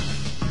pieces.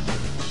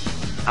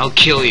 I'll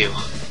kill you.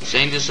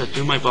 Saying this, I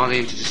threw my body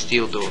into the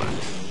steel door.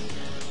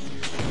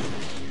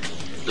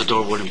 The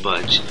door wouldn't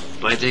budge,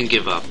 but I didn't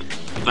give up.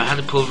 If I had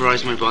to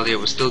pulverize my body, I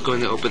was still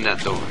going to open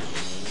that door.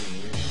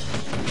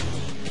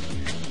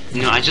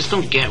 You know, I just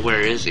don't get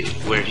where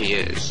he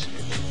is.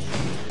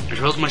 I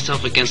hurled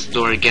myself against the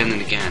door again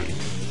and again.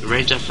 The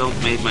rage I felt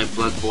made my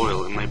blood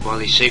boil and my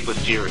body shake with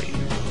fury.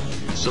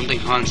 Something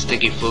hot and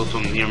sticky flowed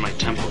from near my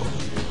temple.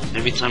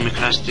 Every time I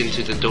crashed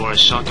into the door, a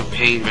shock of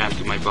pain ran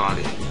through my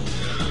body.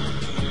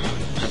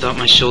 I thought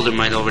my shoulder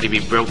might already be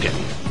broken.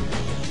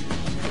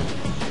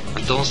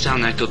 A dull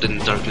sound echoed in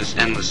the darkness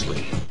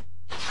endlessly.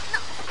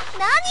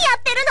 何や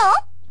ってるの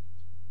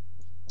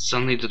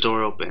Suddenly the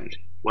door opened.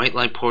 White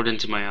light poured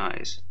into my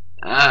eyes.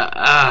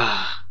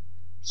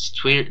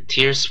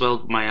 Tears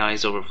swelled my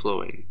eyes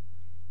overflowing.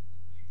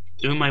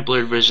 Through my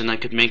blurred vision I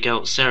could make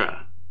out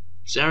Sara.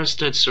 Sara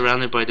stood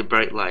surrounded by the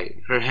bright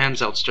light, her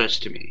hands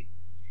outstretched to me.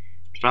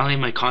 Finally,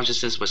 my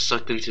consciousness was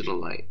sucked into the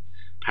light.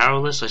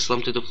 Powerless, I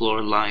slumped to the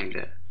floor, lying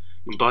there.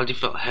 My body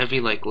felt heavy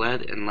like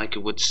lead and like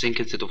it would sink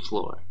into the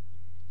floor.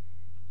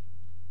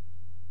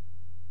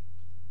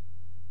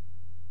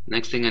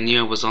 Next thing I knew,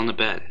 I was on the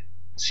bed.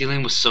 The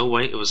ceiling was so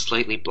white it was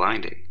slightly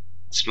blinding.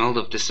 It smelled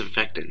of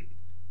disinfectant.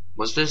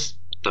 Was this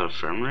the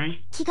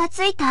infirmary? 気が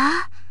つい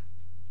た?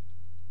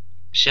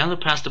 Shadow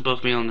passed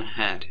above me on the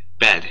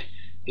bed.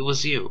 It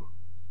was you.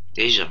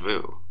 Deja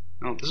vu.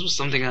 Oh, this was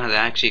something I had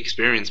actually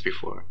experienced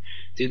before.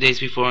 2 days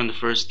before on the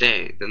first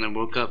day. Then I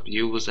woke up.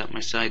 You was at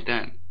my side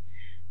then.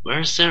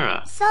 Where's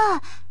Sara? さ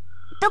あ、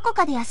どこ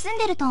かで休ん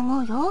でると思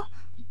うよ。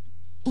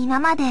今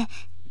まで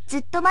ず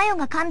っとマヨ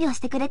が看病し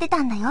てくれて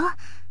たんだよ。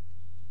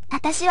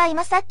私は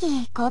今さっき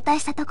交代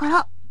したとこ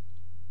ろ。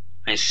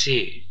I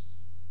see.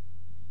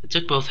 I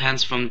took both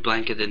hands from the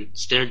blanket and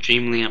stared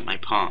dreamily at my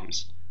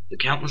palms. The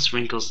countless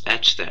wrinkles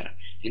etched there,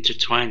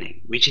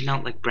 intertwining, reaching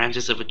out like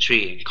branches of a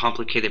tree in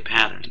complicated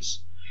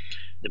patterns.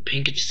 The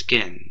pinkish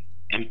skin,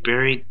 and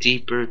buried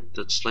deeper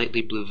the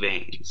slightly blue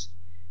veins.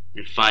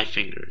 And 5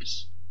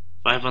 fingers.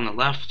 5 on the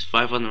left,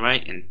 5 on the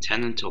right, and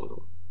 10 in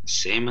total.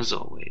 Same as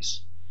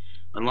always.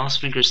 My lost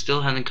finger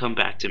still hadn't come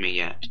back to me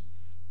yet.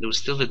 There was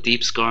still the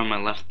deep scar on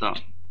my left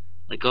thumb.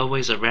 Like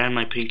always, I ran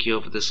my pinky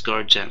over the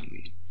scar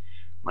gently.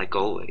 Like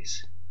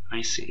always.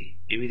 I see.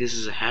 Maybe this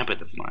is a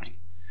habit of mine.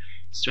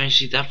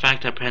 Strangely, that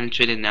fact had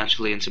penetrated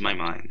naturally into my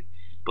mind.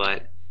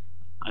 But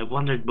I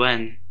wondered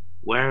when,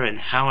 where, and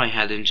how I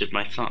had injured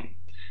my thumb.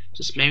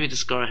 Just maybe the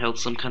scar held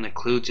some kind of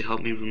clue to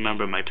help me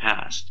remember my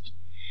past.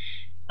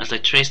 As I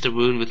traced the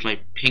wound with my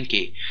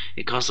pinky,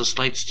 it caused a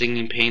slight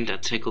stinging pain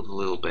that tickled a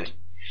little bit.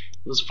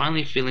 I was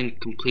finally feeling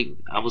completely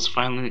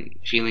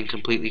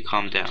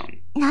calmed down.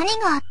 何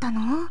があった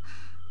の?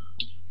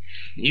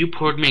 You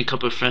poured me a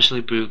cup of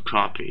freshly brewed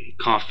coffee,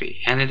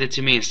 handed it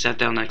to me, and sat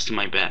down next to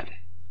my bed.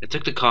 I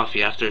took the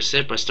coffee. After a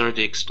sip, I started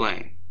to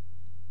explain.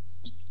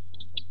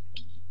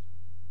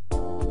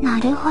 な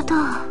るほど。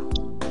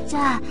じ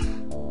ゃあ、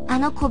あ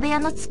の小部屋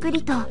の作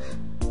りと、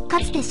か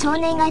つて少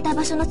年がいた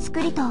場所の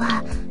作りと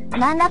は、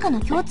何らかの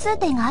共通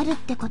点があるっ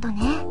てこと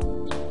ね。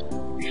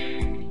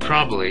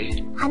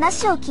Probably.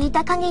 話を聞い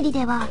た限り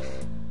では、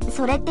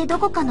それってど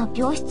こかの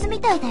病室み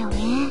たいだよ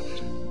ね。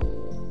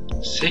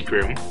Sick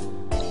room?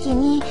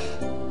 君、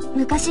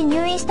昔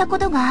入院したこ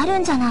とがある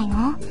んじゃない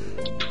の？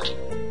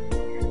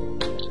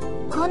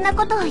こんな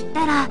ことを言っ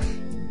たら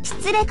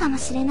失礼かも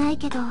しれない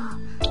けど、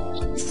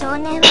少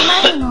年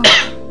は前にも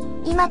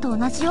今と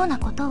同じような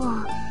ことを、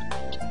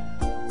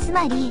つ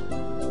まり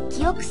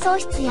記憶喪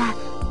失や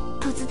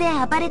突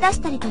然暴れ出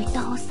したりといっ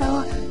た発作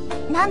を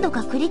何度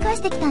か繰り返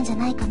してきたんじゃ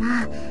ないか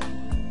な。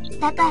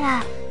だか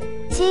ら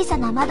小さ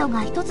な窓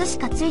が一つし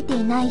かついて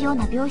いないよう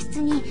な病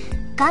室に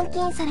監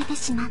禁されて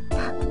しまっ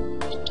た。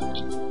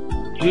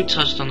You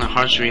touched on the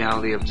harsh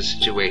reality of the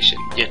situation,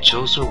 yet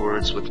chose her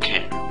words with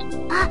care.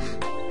 あ、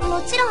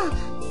もちろ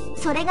ん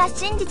それが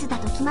真実だ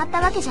と決まっ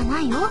たわけじゃ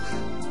ないよ。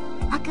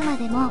あくま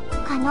でも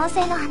可能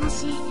性の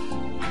話。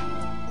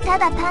た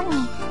だ単に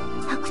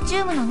白チ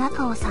ュームの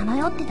中をさま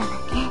よってただ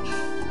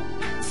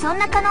け。そん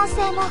な可能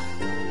性も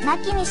な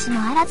きにしも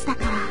あらずだ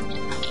か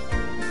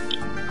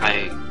ら。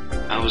I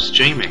was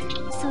dreaming.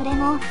 それ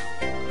も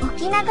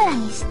起きながら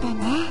にして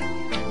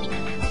ね。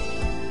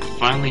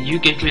Finally, you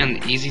gave me an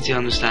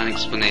easy-to-understand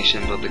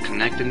explanation about the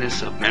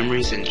connectedness of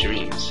memories and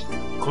dreams.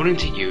 According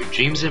to you,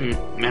 dreams and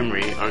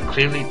memory are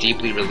clearly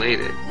deeply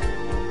related.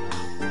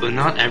 But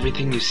not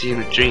everything you see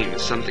in a dream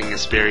is something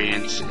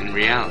experienced in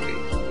reality.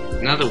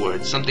 In other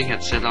words, something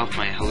had set off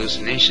my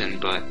hallucination,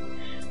 but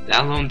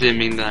that alone didn't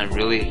mean that I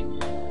really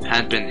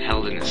had been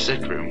held in a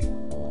sick room.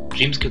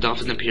 Dreams could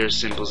often appear as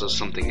symbols of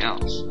something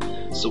else.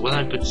 So what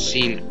I'd been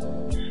seen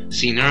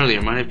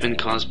earlier might have been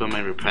caused by my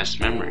repressed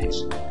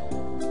memories.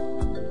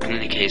 In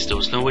any case, there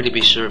was no way to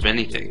be sure of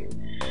anything,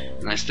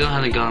 and I still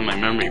hadn't gotten my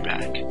memory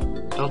back.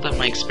 I felt that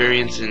my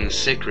experience in the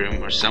sick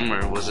room or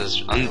somewhere was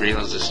as unreal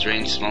as a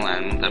strange small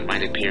animal that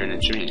might appear in a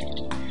dream.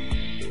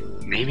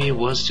 Maybe it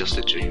was just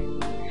a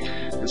dream.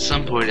 At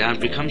some point, I had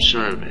become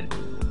sure of it.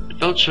 I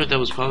felt sure that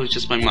was probably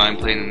just my mind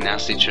playing a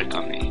nasty trick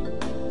on me.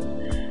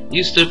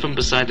 You stood from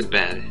beside the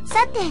bed.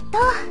 さて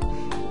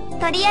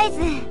とりあえず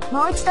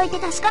もう一度行って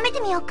確かめ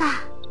てみようか。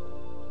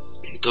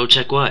Go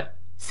check what?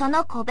 そ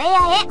の小部屋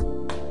へ。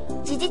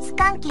事実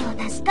関係を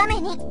確か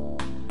めに。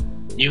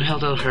You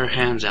held out her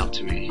hands out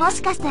to me. も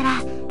しかした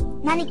ら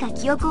何か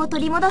記憶を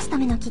取り戻すた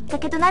めのきっか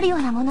けとなるよ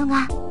うなもの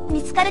が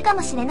見つかるか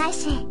もしれない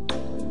し。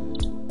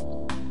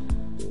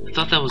I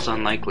thought that was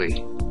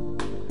unlikely.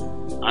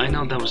 I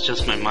know that was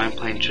just my mind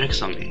playing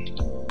tricks on me.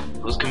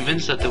 I was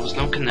convinced that there was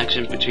no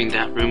connection between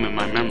that room and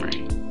my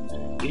memory.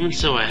 Even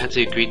so, I had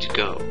to agree to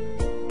go.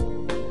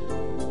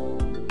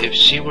 If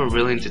she were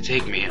willing to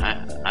take me,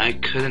 I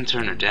couldn't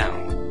turn her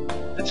down.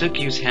 I took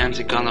Yu's hands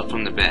and got up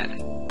from the bed.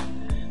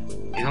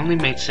 It only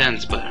made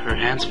sense, but her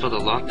hands felt a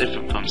lot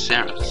different from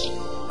Sara's.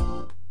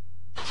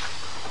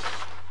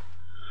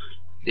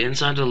 The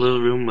inside of the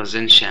little room was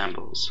in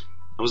shambles.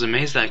 I was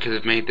amazed that I could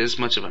have made this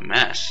much of a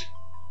mess.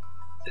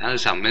 That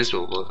is how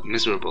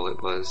miserable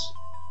it was.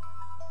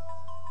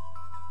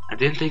 I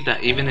didn't think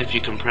that even if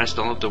you compressed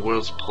all of the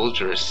world's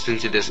polterists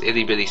into this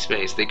itty-bitty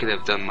space, they could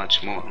have done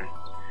much more.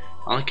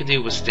 All I could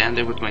do was stand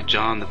there with my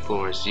jaw on the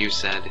floor as you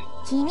said.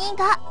 君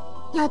が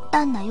やっ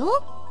たんだよ。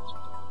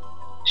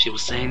 She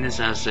was saying this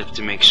as if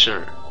to make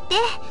sure. で、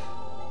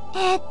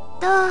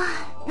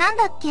なん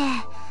だっけ。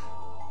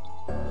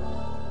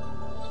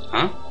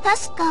Huh?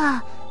 確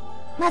か、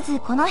まず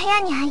この部屋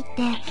に入って、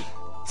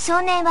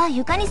少年は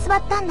床に座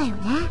ったんだよ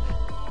ね。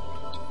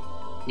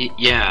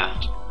Yeah.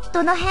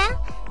 どの辺？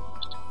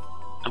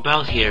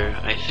 About here,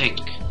 I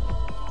think.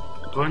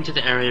 Going to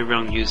the area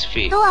around Yu's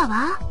feet. ドア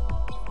は？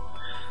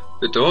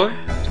 The door?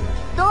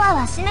 ドア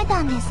は閉め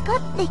たんですか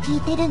って聞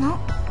いてるの。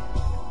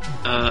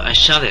I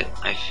shut it,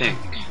 I think.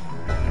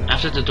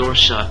 After the door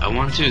shut, I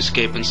wanted to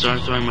escape and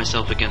started throwing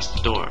myself against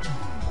the door.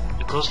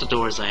 I closed the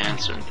door as I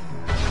answered.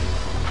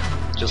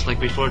 Just like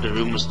before, the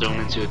room was thrown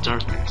into a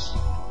darkness.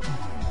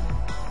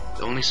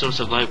 The only source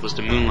of light was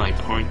the moonlight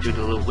pouring through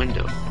the little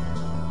window.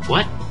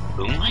 What?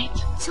 Moonlight?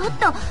 ちょっ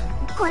と、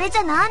これじ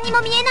ゃ何に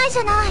も見えないじ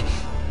ゃない。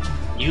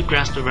 You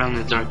grasped around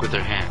in the dark with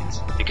her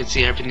hands. You could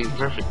see everything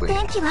perfectly.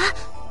 電気は？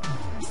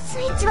ス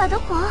イッチはど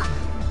こ？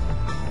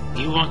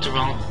 You walked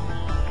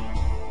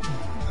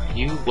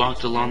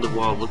along the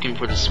wall looking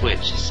for the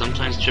switch,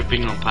 sometimes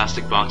tripping on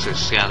plastic boxes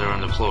scattered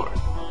on the floor.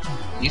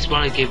 Yu's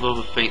body gave off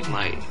a faint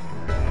light.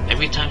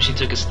 Every time she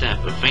took a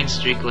step, a faint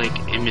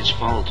streak-like image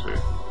followed her.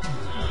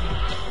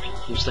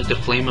 It was like the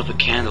flame of a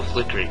candle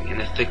flickering in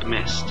a thick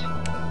mist.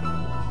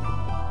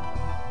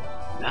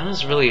 That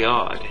is really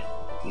odd.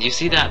 You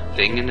see that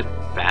thing in the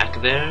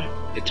back there?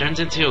 It turns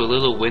into a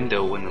little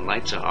window when the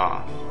lights are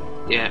off.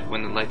 Yet,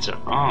 when the lights are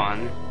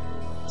on,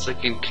 it's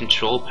like a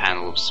control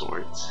panel of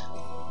sorts.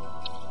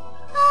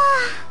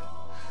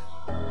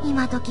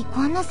 今時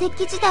こんな石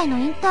器時代の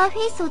インターフ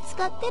ェースを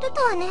使ってる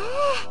とはね。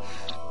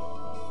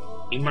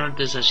 You murmured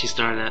this as she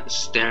stared at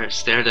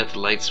the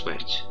light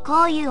switch.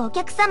 こういうお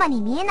客様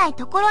に見えない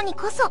ところに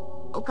こそ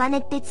お金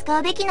って使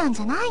うべきなん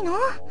じゃないの？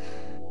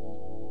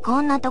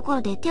こんなとこ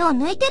ろで手を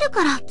抜いてる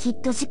からき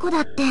っと事故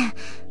だって。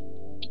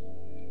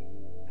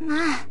ま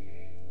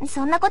あ、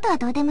そんなことは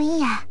どうでもい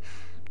いや。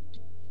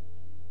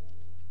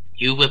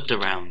 You whipped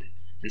around,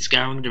 and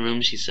scouring the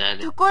room she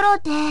said, ところ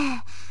で、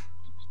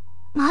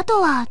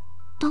窓は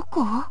ど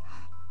こ？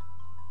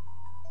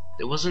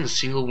 There wasn't a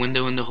single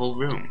window in the whole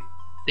room.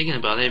 Thinking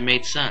about it, it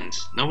made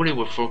sense. Nobody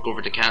would fork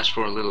over the cash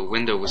for a little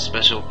window with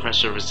special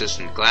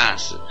pressure-resistant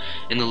glass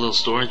in the little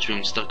storage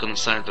room stuck on the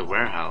side of the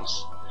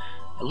warehouse.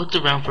 I looked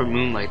around for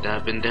moonlight that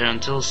had been there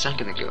until a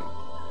second ago.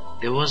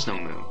 There was no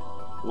moon.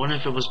 I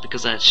wondered if it was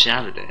because I had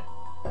shattered it.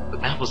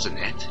 But that wasn't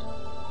it.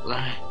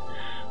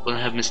 What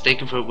I had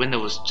mistaken for a window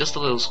was just a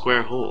little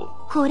square hole.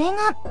 これ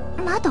が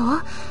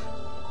窓？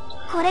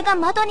これが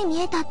窓に見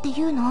えたって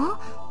いうの？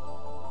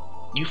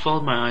 You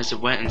followed my eyes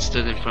and went and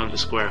stood in front of the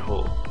square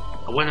hole.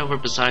 I went over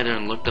beside her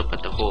and looked up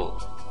at the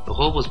hole. The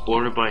hole was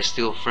bordered by a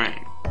steel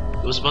frame.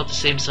 It was about the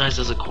same size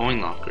as a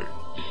coin locker.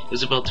 It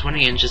was about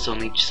 20 inches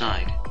on each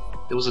side.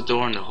 There was a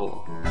door in the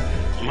hole.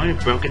 I might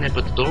have broken it,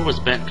 but the door was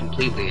bent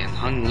completely and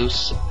hung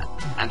loose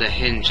at a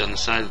hinge on the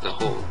side of the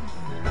hole.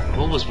 The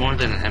hole was more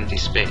than an empty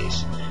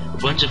space. A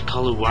bunch of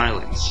colored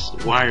wiring,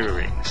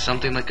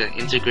 something like an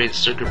integrated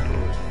circuit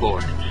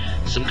board,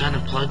 some kind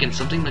of plug, and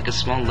something like a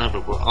small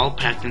lever were all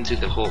packed into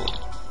the hole.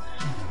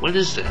 What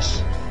is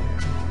this?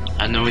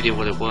 I had no idea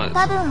what it was.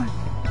 多分、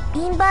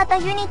インバータ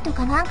ユニット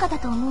かなんかだ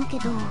と思うけ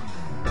ど。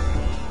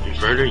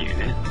 Inverter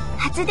unit?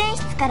 発電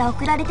室から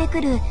送られて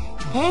くる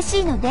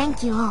AC の電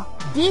気を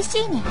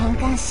DC に変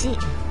換し、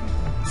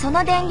そ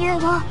の電流を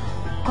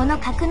この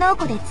格納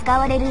庫で使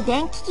われる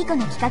電気器具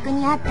の規格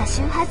に合った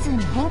周波数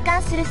に変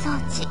換する装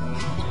置。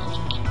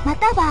ま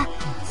たは、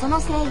その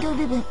制御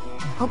部分、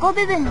保護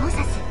部分を指す。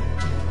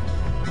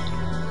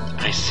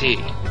I see.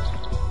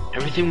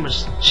 Everything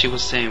she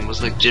was saying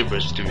was like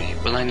gibberish to me,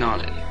 but I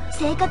nodded.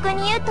 正確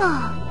に言うと、だっ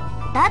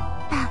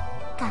た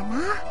かな。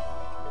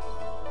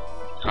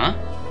Huh?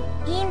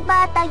 イン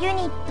バータユ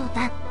ニット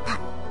だった。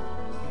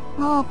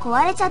もう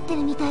壊れちゃって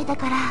るみたいだ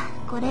から、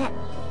これ、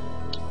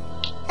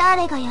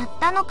誰がやっ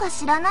たのか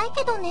知らない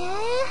けどね。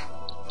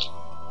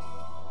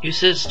You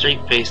said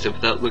straight-faced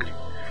without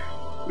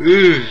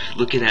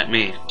looking at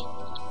me.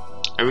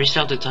 I reached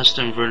out to touch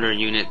the inverter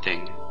unit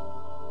thing.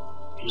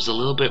 It was a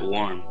little bit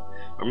warm.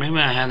 Or maybe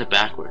I had it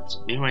backwards.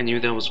 Maybe I knew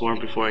that it was warm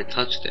before I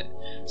touched it,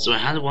 so I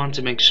had wanted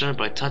to make sure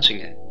by touching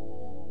it.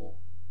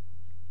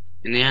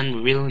 In the end,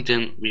 we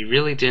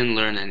really didn't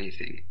learn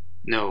anything.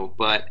 No,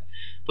 but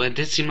it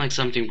did seem like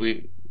something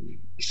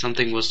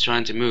was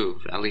trying to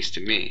move, at least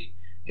to me.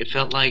 It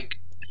felt like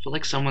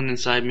someone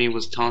inside me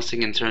was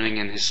tossing and turning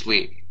in his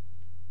sleep.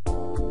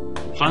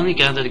 We finally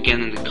gathered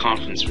again in the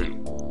conference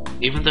room.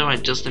 Even though I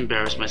just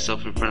embarrassed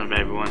myself in front of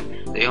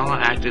everyone, they all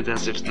acted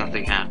as if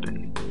nothing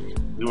happened.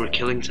 We were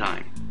killing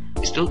time.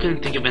 We still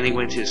couldn't think of any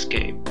way to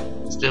escape.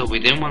 Still, we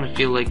didn't want to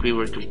feel like we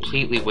were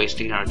completely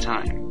wasting our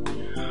time.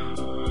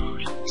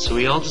 So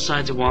we all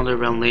decided to wander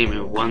around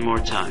Lemu one more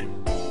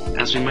time.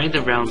 As we made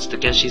the rounds,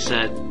 Takeshi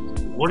said,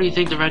 "What do you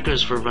think the record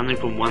is for running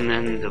from one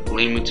end of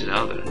Lemu to the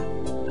other?"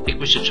 I think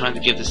we should try to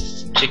give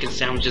the chicken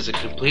sandwiches a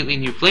completely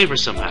new flavor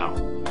somehow.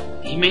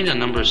 He made a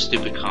number of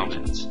stupid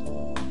comments.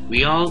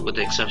 We all, with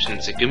the exception of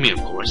Tsugumi of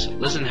course,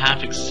 listened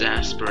half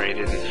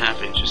exasperated and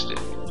half interested.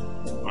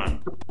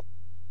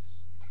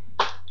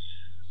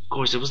 Of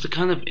course, it was the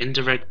kind of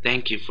indirect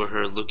thank you for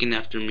her looking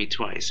after me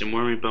twice and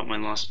worrying about my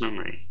lost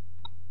memory.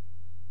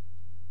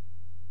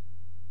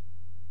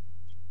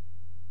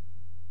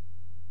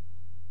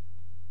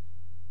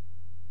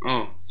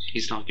 Oh,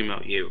 he's talking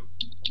about you.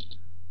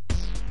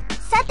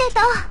 さてと。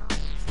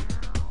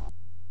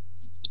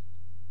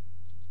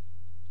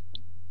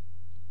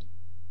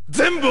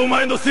全部お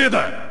前のせい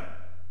だ。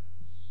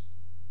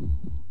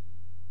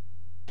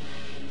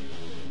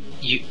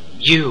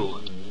You.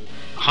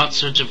 A hot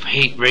surge of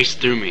hate raced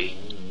through me.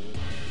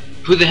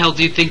 Who the hell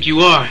do you think you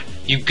are?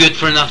 You good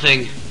for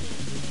nothing.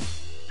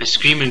 I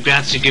screamed and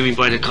grabbed Tsugumi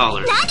by the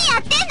collar. 何や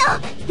ってん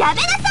の？や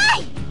めなさ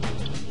い！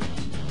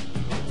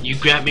 You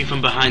grabbed me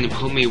from behind and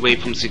pulled me away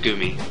from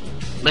Tsugumi.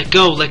 Let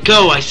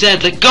go, I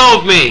said, let go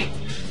of me!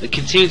 I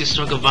continued to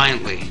struggle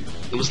violently.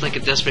 It was like a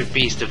desperate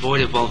beast,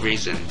 devoid of all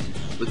reason,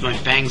 with my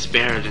fangs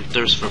bared and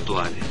thirst for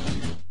blood.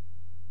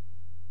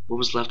 What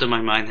was left of my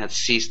mind had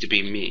ceased to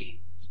be me.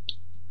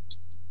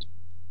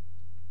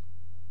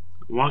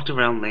 I walked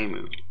around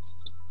Leimu.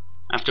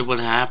 After what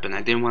had happened,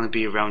 I didn't want to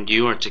be around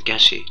you or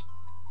Takeshi,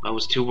 but I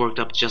was too worked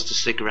up just to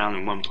stick around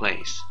in one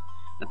place.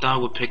 I thought I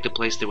would pick the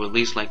place they were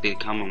least likely to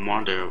come and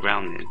wander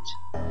around it.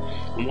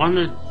 I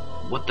wondered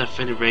what that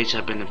fit of rage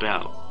had been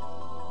about.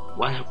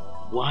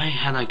 Why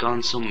had I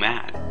gone so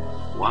mad?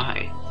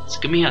 Why?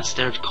 Tsugumi had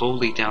stared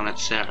coldly down at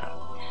Sara,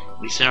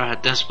 and Sara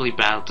had desperately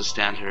battled to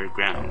stand her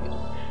ground.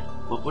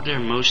 What were the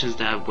emotions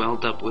that had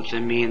welled up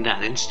within me in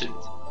that instant?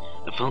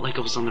 I felt like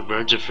I was on the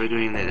verge of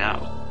figuring it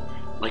out.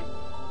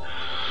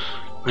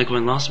 Like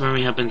when lost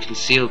memory had been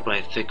concealed by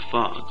a thick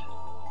fog.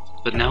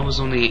 But now it was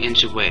only an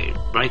inch away,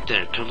 right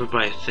there, covered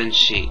by a thin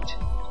sheet.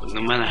 But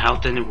no matter how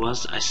thin it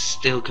was, I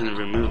still couldn't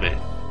remove it.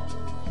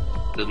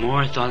 The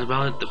more I thought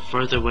about it, the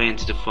further away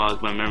into the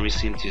fog my memory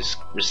seemed to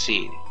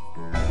recede.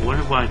 I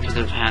wondered what I could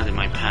have had in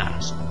my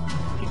past.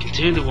 I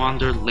continued to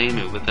wander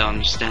Leimu without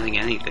understanding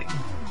anything.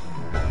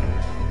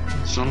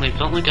 Suddenly it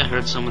felt like I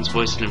heard someone's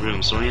voice in the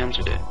room, so I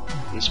entered it.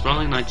 In the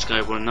sprawling night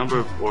sky were a number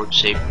of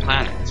orb-shaped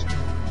planets,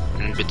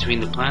 and between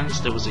the planets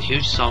there was a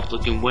huge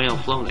soft-looking whale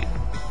floating.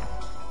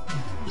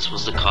 This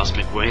was the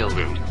Cosmic Whale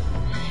Room.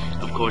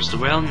 Of course, the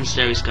whale and the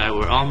starry sky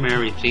were all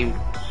merrily theme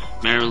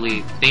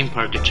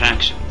park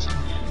attractions.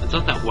 I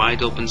thought that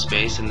wide open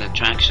space and the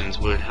attractions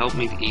would help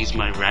me to ease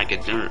my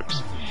ragged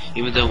nerves.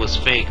 Even though it was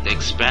fake, the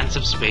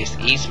expansive space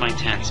eased my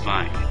tense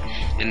mind,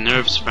 and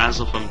nerves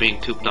frazzled from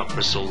being cooped up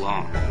for so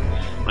long.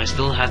 But I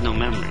still had no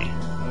memory.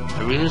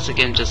 I realized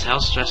again just how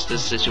stressed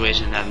this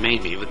situation had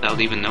made me without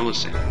even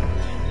noticing.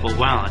 For a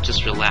while I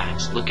just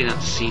relaxed, looking at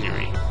the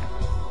scenery.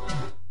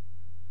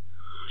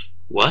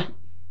 What?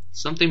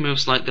 Something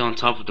moved slightly on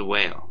top of the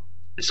whale.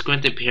 I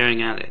squinted,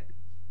 peering at it.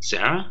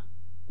 Sara?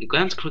 I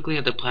glanced quickly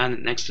at the planet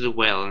next to the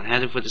whale and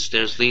headed for the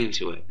stairs leading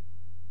to it.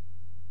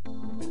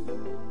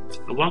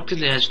 I walked to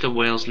the edge of the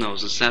whale's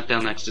nose and sat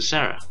down next to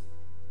Sara.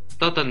 I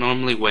thought that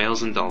normally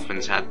whales and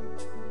dolphins have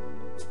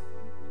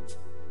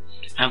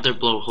their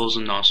blowholes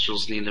and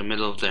nostrils near the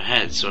middle of their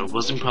heads, so it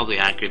wasn't probably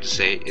accurate to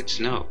say its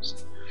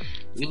nose.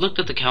 We looked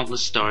at the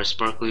countless stars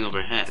sparkling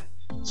overhead.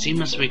 It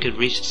seemed as if we could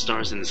reach the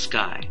stars in the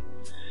sky.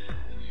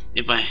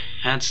 If I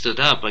had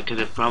stood up, I could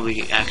have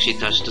probably actually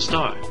touched the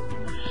star.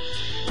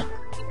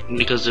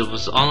 Because it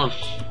was all a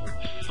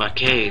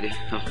facade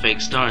of fake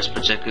stars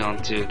projected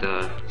onto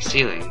the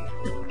ceiling.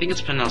 I think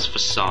it's pronounced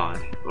facade,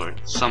 or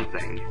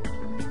something.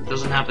 It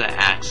doesn't have that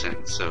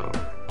accent, so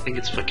I think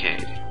it's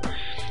facade.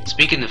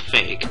 Speaking of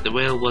fake, the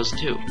whale was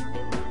too.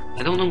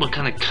 I don't know what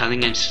kind of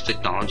cutting-edge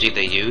technology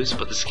they used,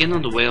 but the skin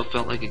on the whale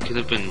felt like it could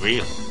have been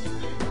real.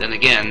 Then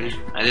again,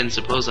 I didn't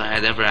suppose I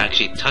had ever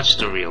actually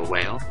touched a real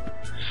whale.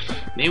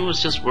 Maybe it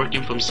was just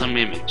working from some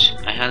image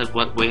I had of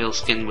what whale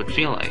skin would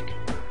feel like.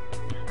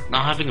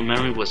 Not having a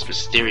memory was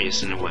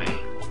mysterious in a way.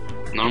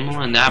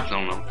 Normal and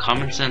abnormal,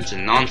 common sense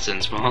and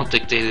nonsense were all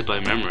dictated by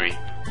memory.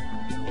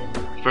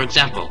 For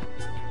example,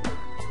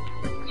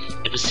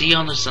 if a sea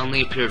otter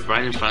suddenly appeared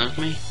right in front of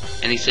me,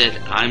 and he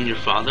said, "I'm your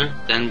father,"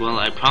 then, well,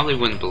 I probably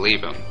wouldn't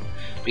believe him.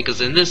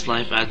 Because in this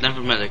life I had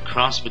never met a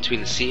cross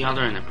between a sea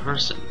otter and a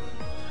person.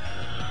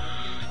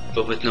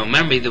 But with no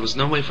memory, there was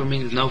no way for me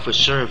to know for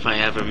sure if I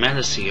ever met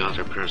a sea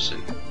otter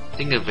person.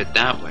 Think of it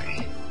that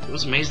way. It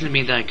was amazing to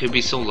me that I could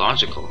be so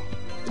logical.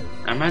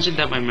 I imagined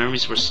that my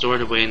memories were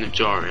stored away in a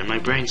jar in my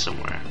brain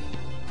somewhere,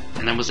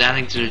 and I was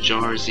adding to the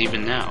jars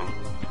even now.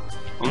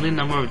 Only the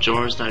number of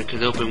jars that I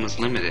could open was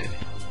limited.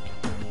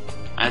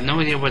 I had no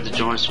idea where the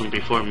jars from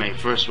before May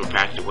 1st were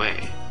packed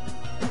away.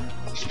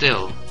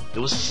 Still,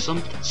 there was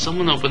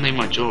someone opening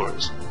my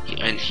drawers,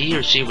 and he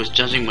or she was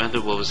judging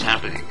whether what was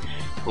happening,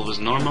 what was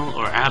normal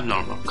or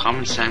abnormal,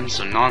 common sense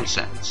or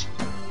nonsense.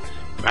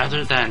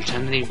 Rather, that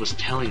entity was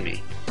telling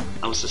me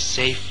I was a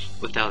safe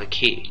without a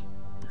key.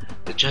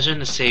 The treasure in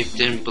the safe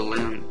didn't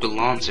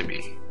belong to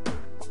me.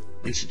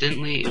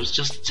 Incidentally, it was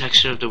just the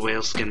texture of the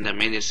whale skin that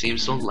made it seem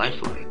so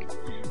lifelike.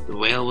 The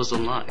whale was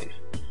alive.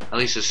 At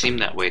least it seemed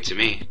that way to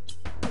me.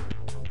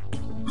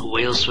 A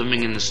whale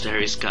swimming in the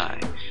starry sky,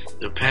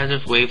 the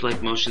repetitive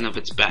wave-like motion of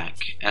its back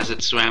as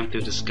it swam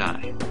through the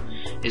sky.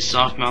 His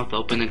soft mouth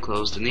opened and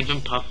closed and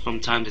even puffed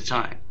from time to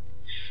time.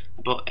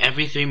 About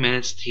every 3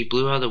 minutes he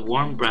blew out a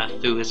warm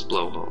breath through his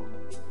blowhole.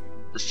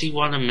 The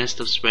seawater mist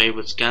of spray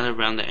would scatter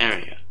around the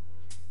area.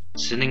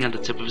 Sitting at the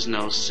tip of his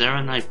nose, Sara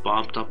and I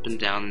bobbed up and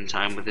down in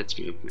time with its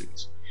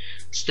movements.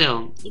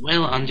 Still, the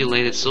whale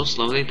undulated so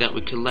slowly that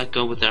we could let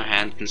go with our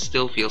hands and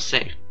still feel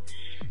safe.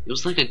 It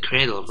was like a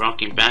cradle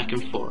rocking back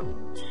and forth.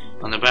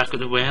 On the back of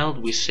the whale,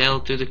 we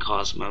sailed through the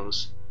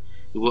cosmos.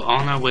 We were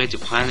on our way to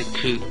planet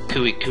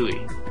Kui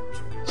Kui.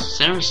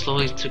 Sara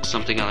slowly took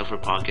something out of her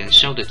pocket and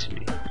showed it to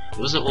me. It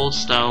was an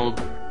old-style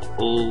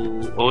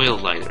oil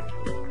lighter.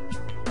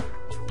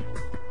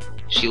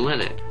 She lit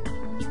it.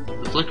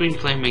 The flickering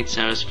flame made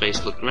Sara's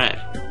face look red.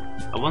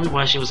 I wondered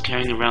why she was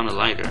carrying around a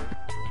lighter.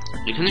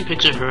 I couldn't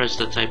picture her as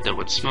the type that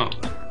would smoke.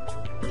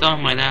 I thought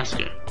I might ask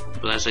her,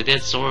 but as I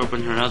did, Sora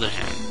opened her other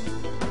hand.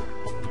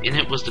 In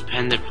it was the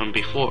pendant from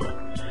before.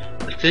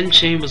 A thin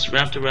chain was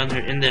wrapped around her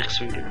index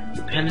finger.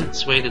 The pendant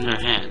swayed in her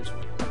hand.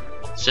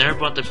 Sara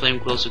brought the flame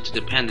closer to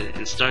the pendant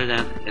and stared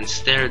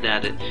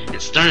at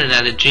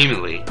it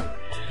dreamily.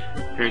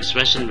 Her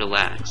expression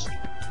relaxed.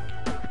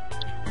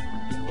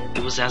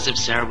 It was as if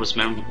Sara was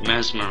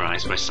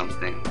mesmerized by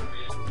something.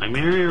 My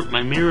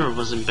mirror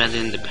was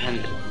embedded in the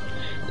pendant.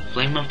 The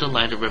flame of the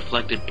lighter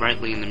reflected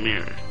brightly in the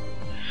mirror.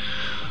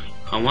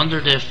 I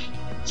wondered if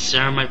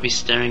Sara might be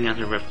staring at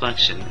her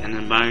reflection and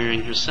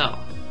admiring herself.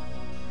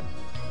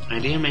 The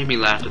idea made me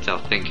laugh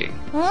without thinking.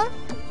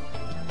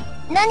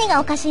 何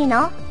がおかしい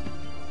の?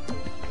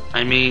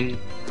 I mean,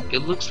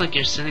 it looks like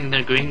you're sitting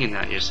there grinning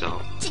at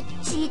yourself.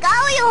 違う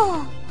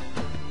よ.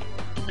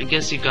 I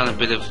guess you got a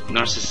bit of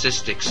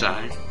narcissistic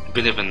side. A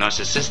bit of a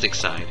narcissistic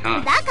side,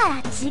 huh? だから違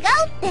う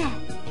って.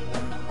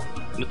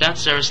 With that,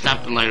 Sara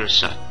snapped the lighter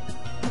shut.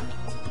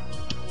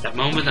 That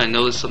moment I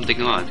noticed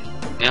something odd.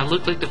 It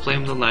looked like the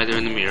flame of the lighter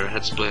in the mirror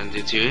had split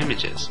into 2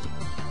 images.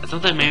 I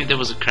thought that maybe there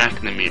was a crack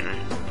in the mirror.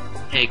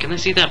 Hey, can I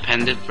see that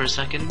pendant for a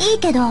second? いい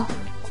けど、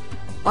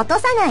落と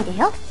さないで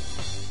よ.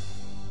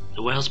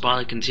 The whale's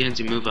body continued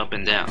to move up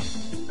and down.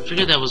 I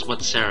figured that was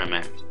what Sara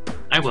meant.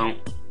 I won't.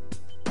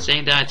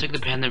 Saying that, I took the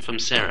pendant from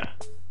Sara.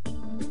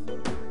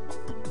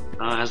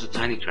 Oh, it has a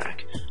tiny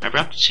crack. I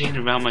wrapped the chain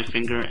around my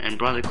finger and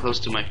brought it close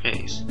to my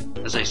face.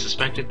 As I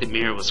suspected, the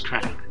mirror was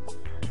cracked.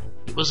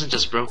 It wasn't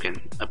just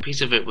broken. A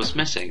piece of it was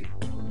missing.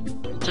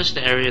 I touched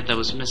the area that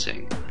was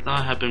missing. I thought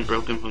it had been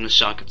broken from the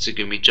shock of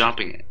Tsugumi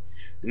dropping it.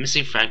 The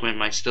missing fragment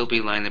might still be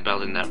lying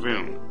about in that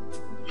room.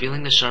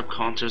 Feeling the sharp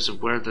contours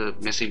of where the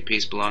missing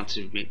piece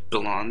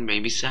belonged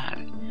made me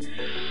sad.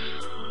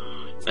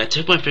 I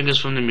took my fingers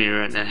from the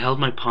mirror and held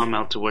my palm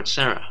out towards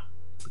Sara.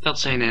 Without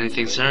saying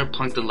anything, Sara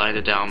plunked the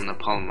lighter down on the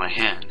palm of my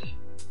hand.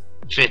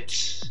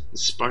 Fits! It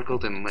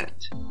sparkled and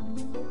lit.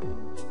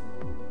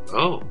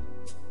 Oh!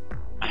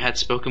 I had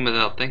spoken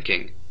without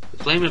thinking. The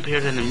flame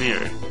appeared in the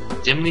mirror,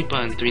 dimly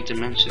but in 3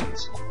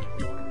 dimensions.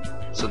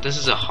 So this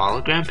is a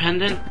hologram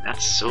pendant?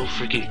 That's so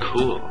freaking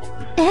cool.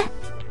 え?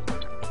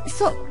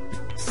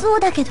 そう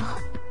だけど.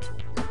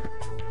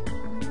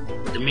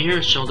 The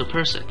mirror showed a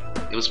person.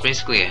 It was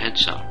basically a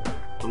headshot.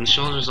 From the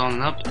shoulders on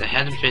and up, the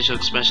head and facial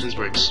expressions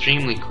were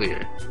extremely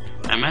clear.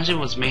 I imagine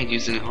it was made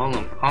using a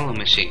holo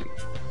machine.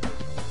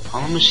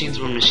 Holo machines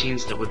were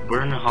machines that would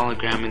burn a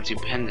hologram into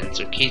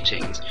pendants or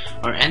keychains,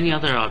 or any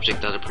other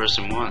object that a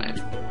person wanted.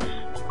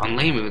 On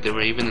Leimu, there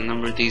were even a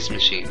number of these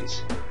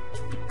machines.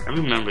 I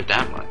remembered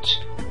that much.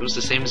 It was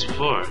the same as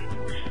before.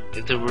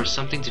 If there were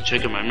something to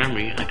trigger my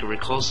memory, I could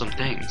recall some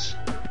things.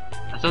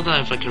 I thought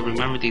that if I could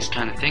remember these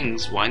kind of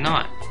things, why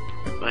not?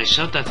 But I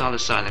shoved that thought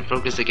aside and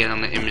focused again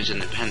on the image in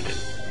the pendant.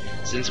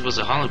 Since it was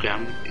a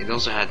hologram, it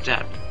also had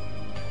depth.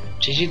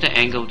 Changing the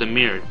angle of the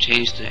mirror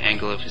changed the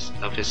angle of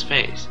his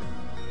face.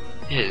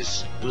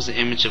 It was the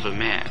image of a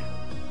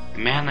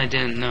man I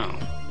didn't know.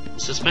 I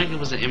suspected it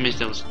was an image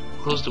that was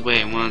closed away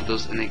in one of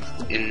those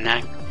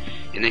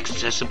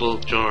inaccessible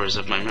drawers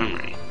of my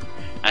memory.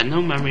 I had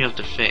no memory of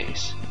the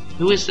face.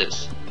 Who is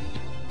this?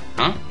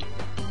 Huh?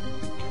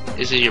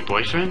 Is it your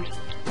boyfriend?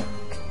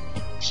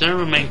 Sara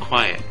remained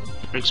quiet.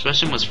 Her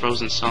expression was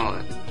frozen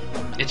solid.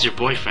 It's your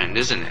boyfriend,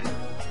 isn't it?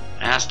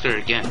 I asked her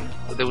again,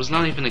 but there was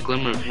not even a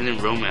glimmer of hidden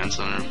romance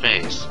on her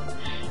face.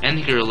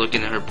 Any girl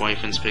looking at her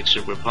boyfriend's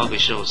picture would probably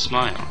show a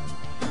smile,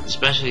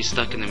 especially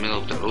stuck in the middle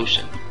of the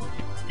ocean.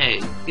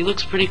 Hey, he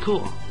looks pretty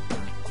cool.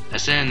 I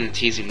said in a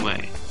teasing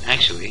way.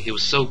 Actually, he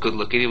was so good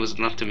looking it was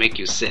enough to make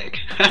you sick.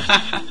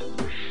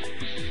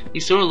 He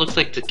sorta looks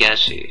like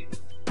Takeshi.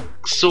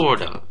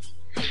 Sort of.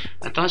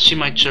 I thought she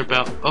might chirp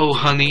out, "Oh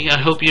honey, I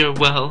hope you're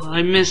well,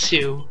 I miss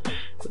you."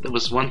 But there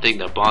was one thing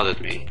that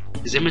bothered me.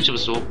 His image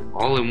was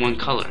all in one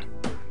color.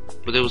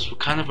 But there was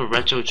kind of a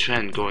retro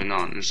trend going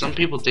on, and some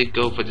people did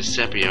go for the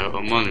sepia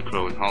or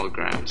monochrome in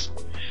holograms.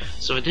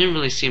 So it didn't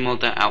really seem all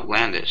that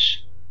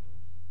outlandish.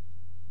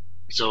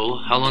 So,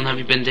 how long have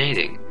you been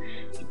dating?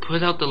 He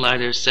put out the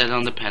lighter, set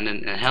on the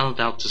pendant, and held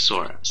it out to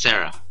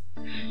Sara.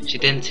 She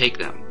didn't take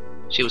them.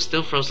 She was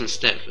still frozen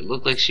stiff. It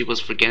looked like she was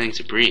forgetting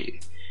to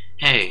breathe.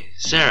 Hey,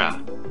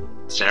 Sara.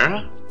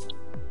 Sara?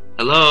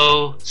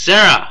 Hello?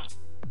 Sara!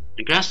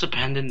 I grasped the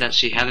pendant that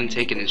she hadn't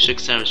taken and shook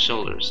Sara's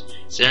shoulders.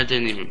 Sara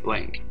didn't even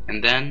blink.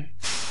 And then...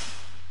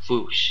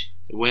 whoosh.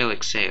 The whale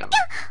exhaled.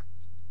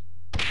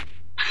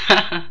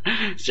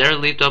 Sara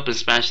leaped up and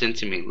smashed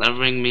into me,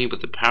 levering me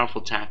with a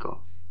powerful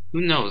tackle.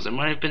 Who knows, it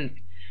might have been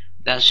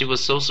that she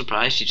was so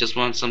surprised she just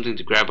wanted something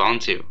to grab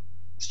onto.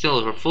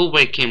 Still, her full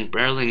weight came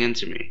barreling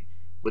into me.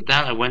 With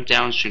that, I went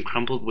down, she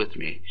crumpled with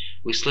me.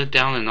 We slid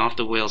down and off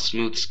the whale's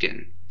smooth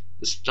skin.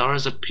 The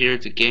stars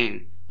appeared to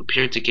gain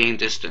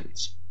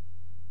distance.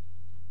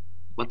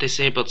 What they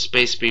say about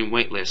space being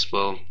weightless,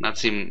 well, that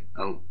seemed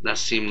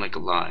like a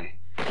lie.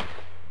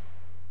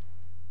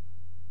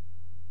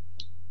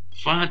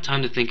 Before I had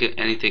time to think of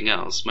anything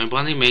else, my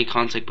body made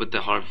contact with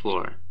the hard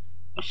floor.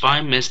 A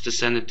fine mist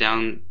descended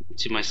down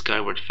to my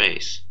skyward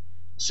face.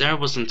 Sara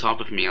was on top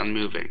of me,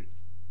 unmoving.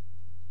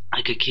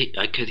 I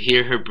could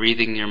hear her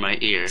breathing near my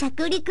ear.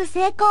 着陸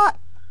成功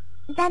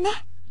だね。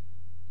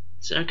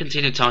 Sara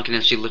continued talking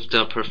as she lifted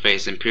up her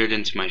face and peered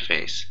into my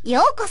face.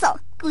 ようこそ、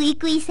クイ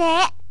クイ星。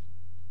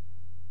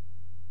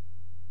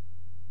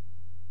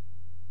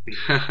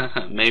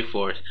 May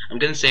 4th. I'm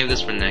gonna save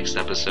this for next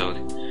episode.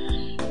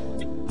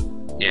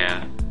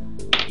 Yeah.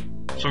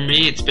 For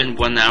me, it's been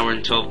 1 hour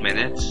and 12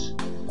 minutes.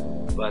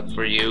 But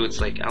for you, it's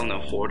like, I don't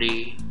know,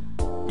 40,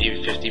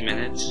 maybe 50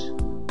 minutes.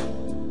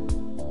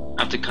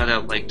 I have to cut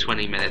out like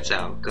 20 minutes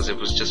out because it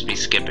was just me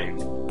skipping.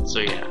 So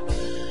yeah.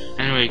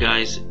 Anyway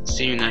guys,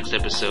 see you next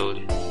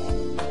episode.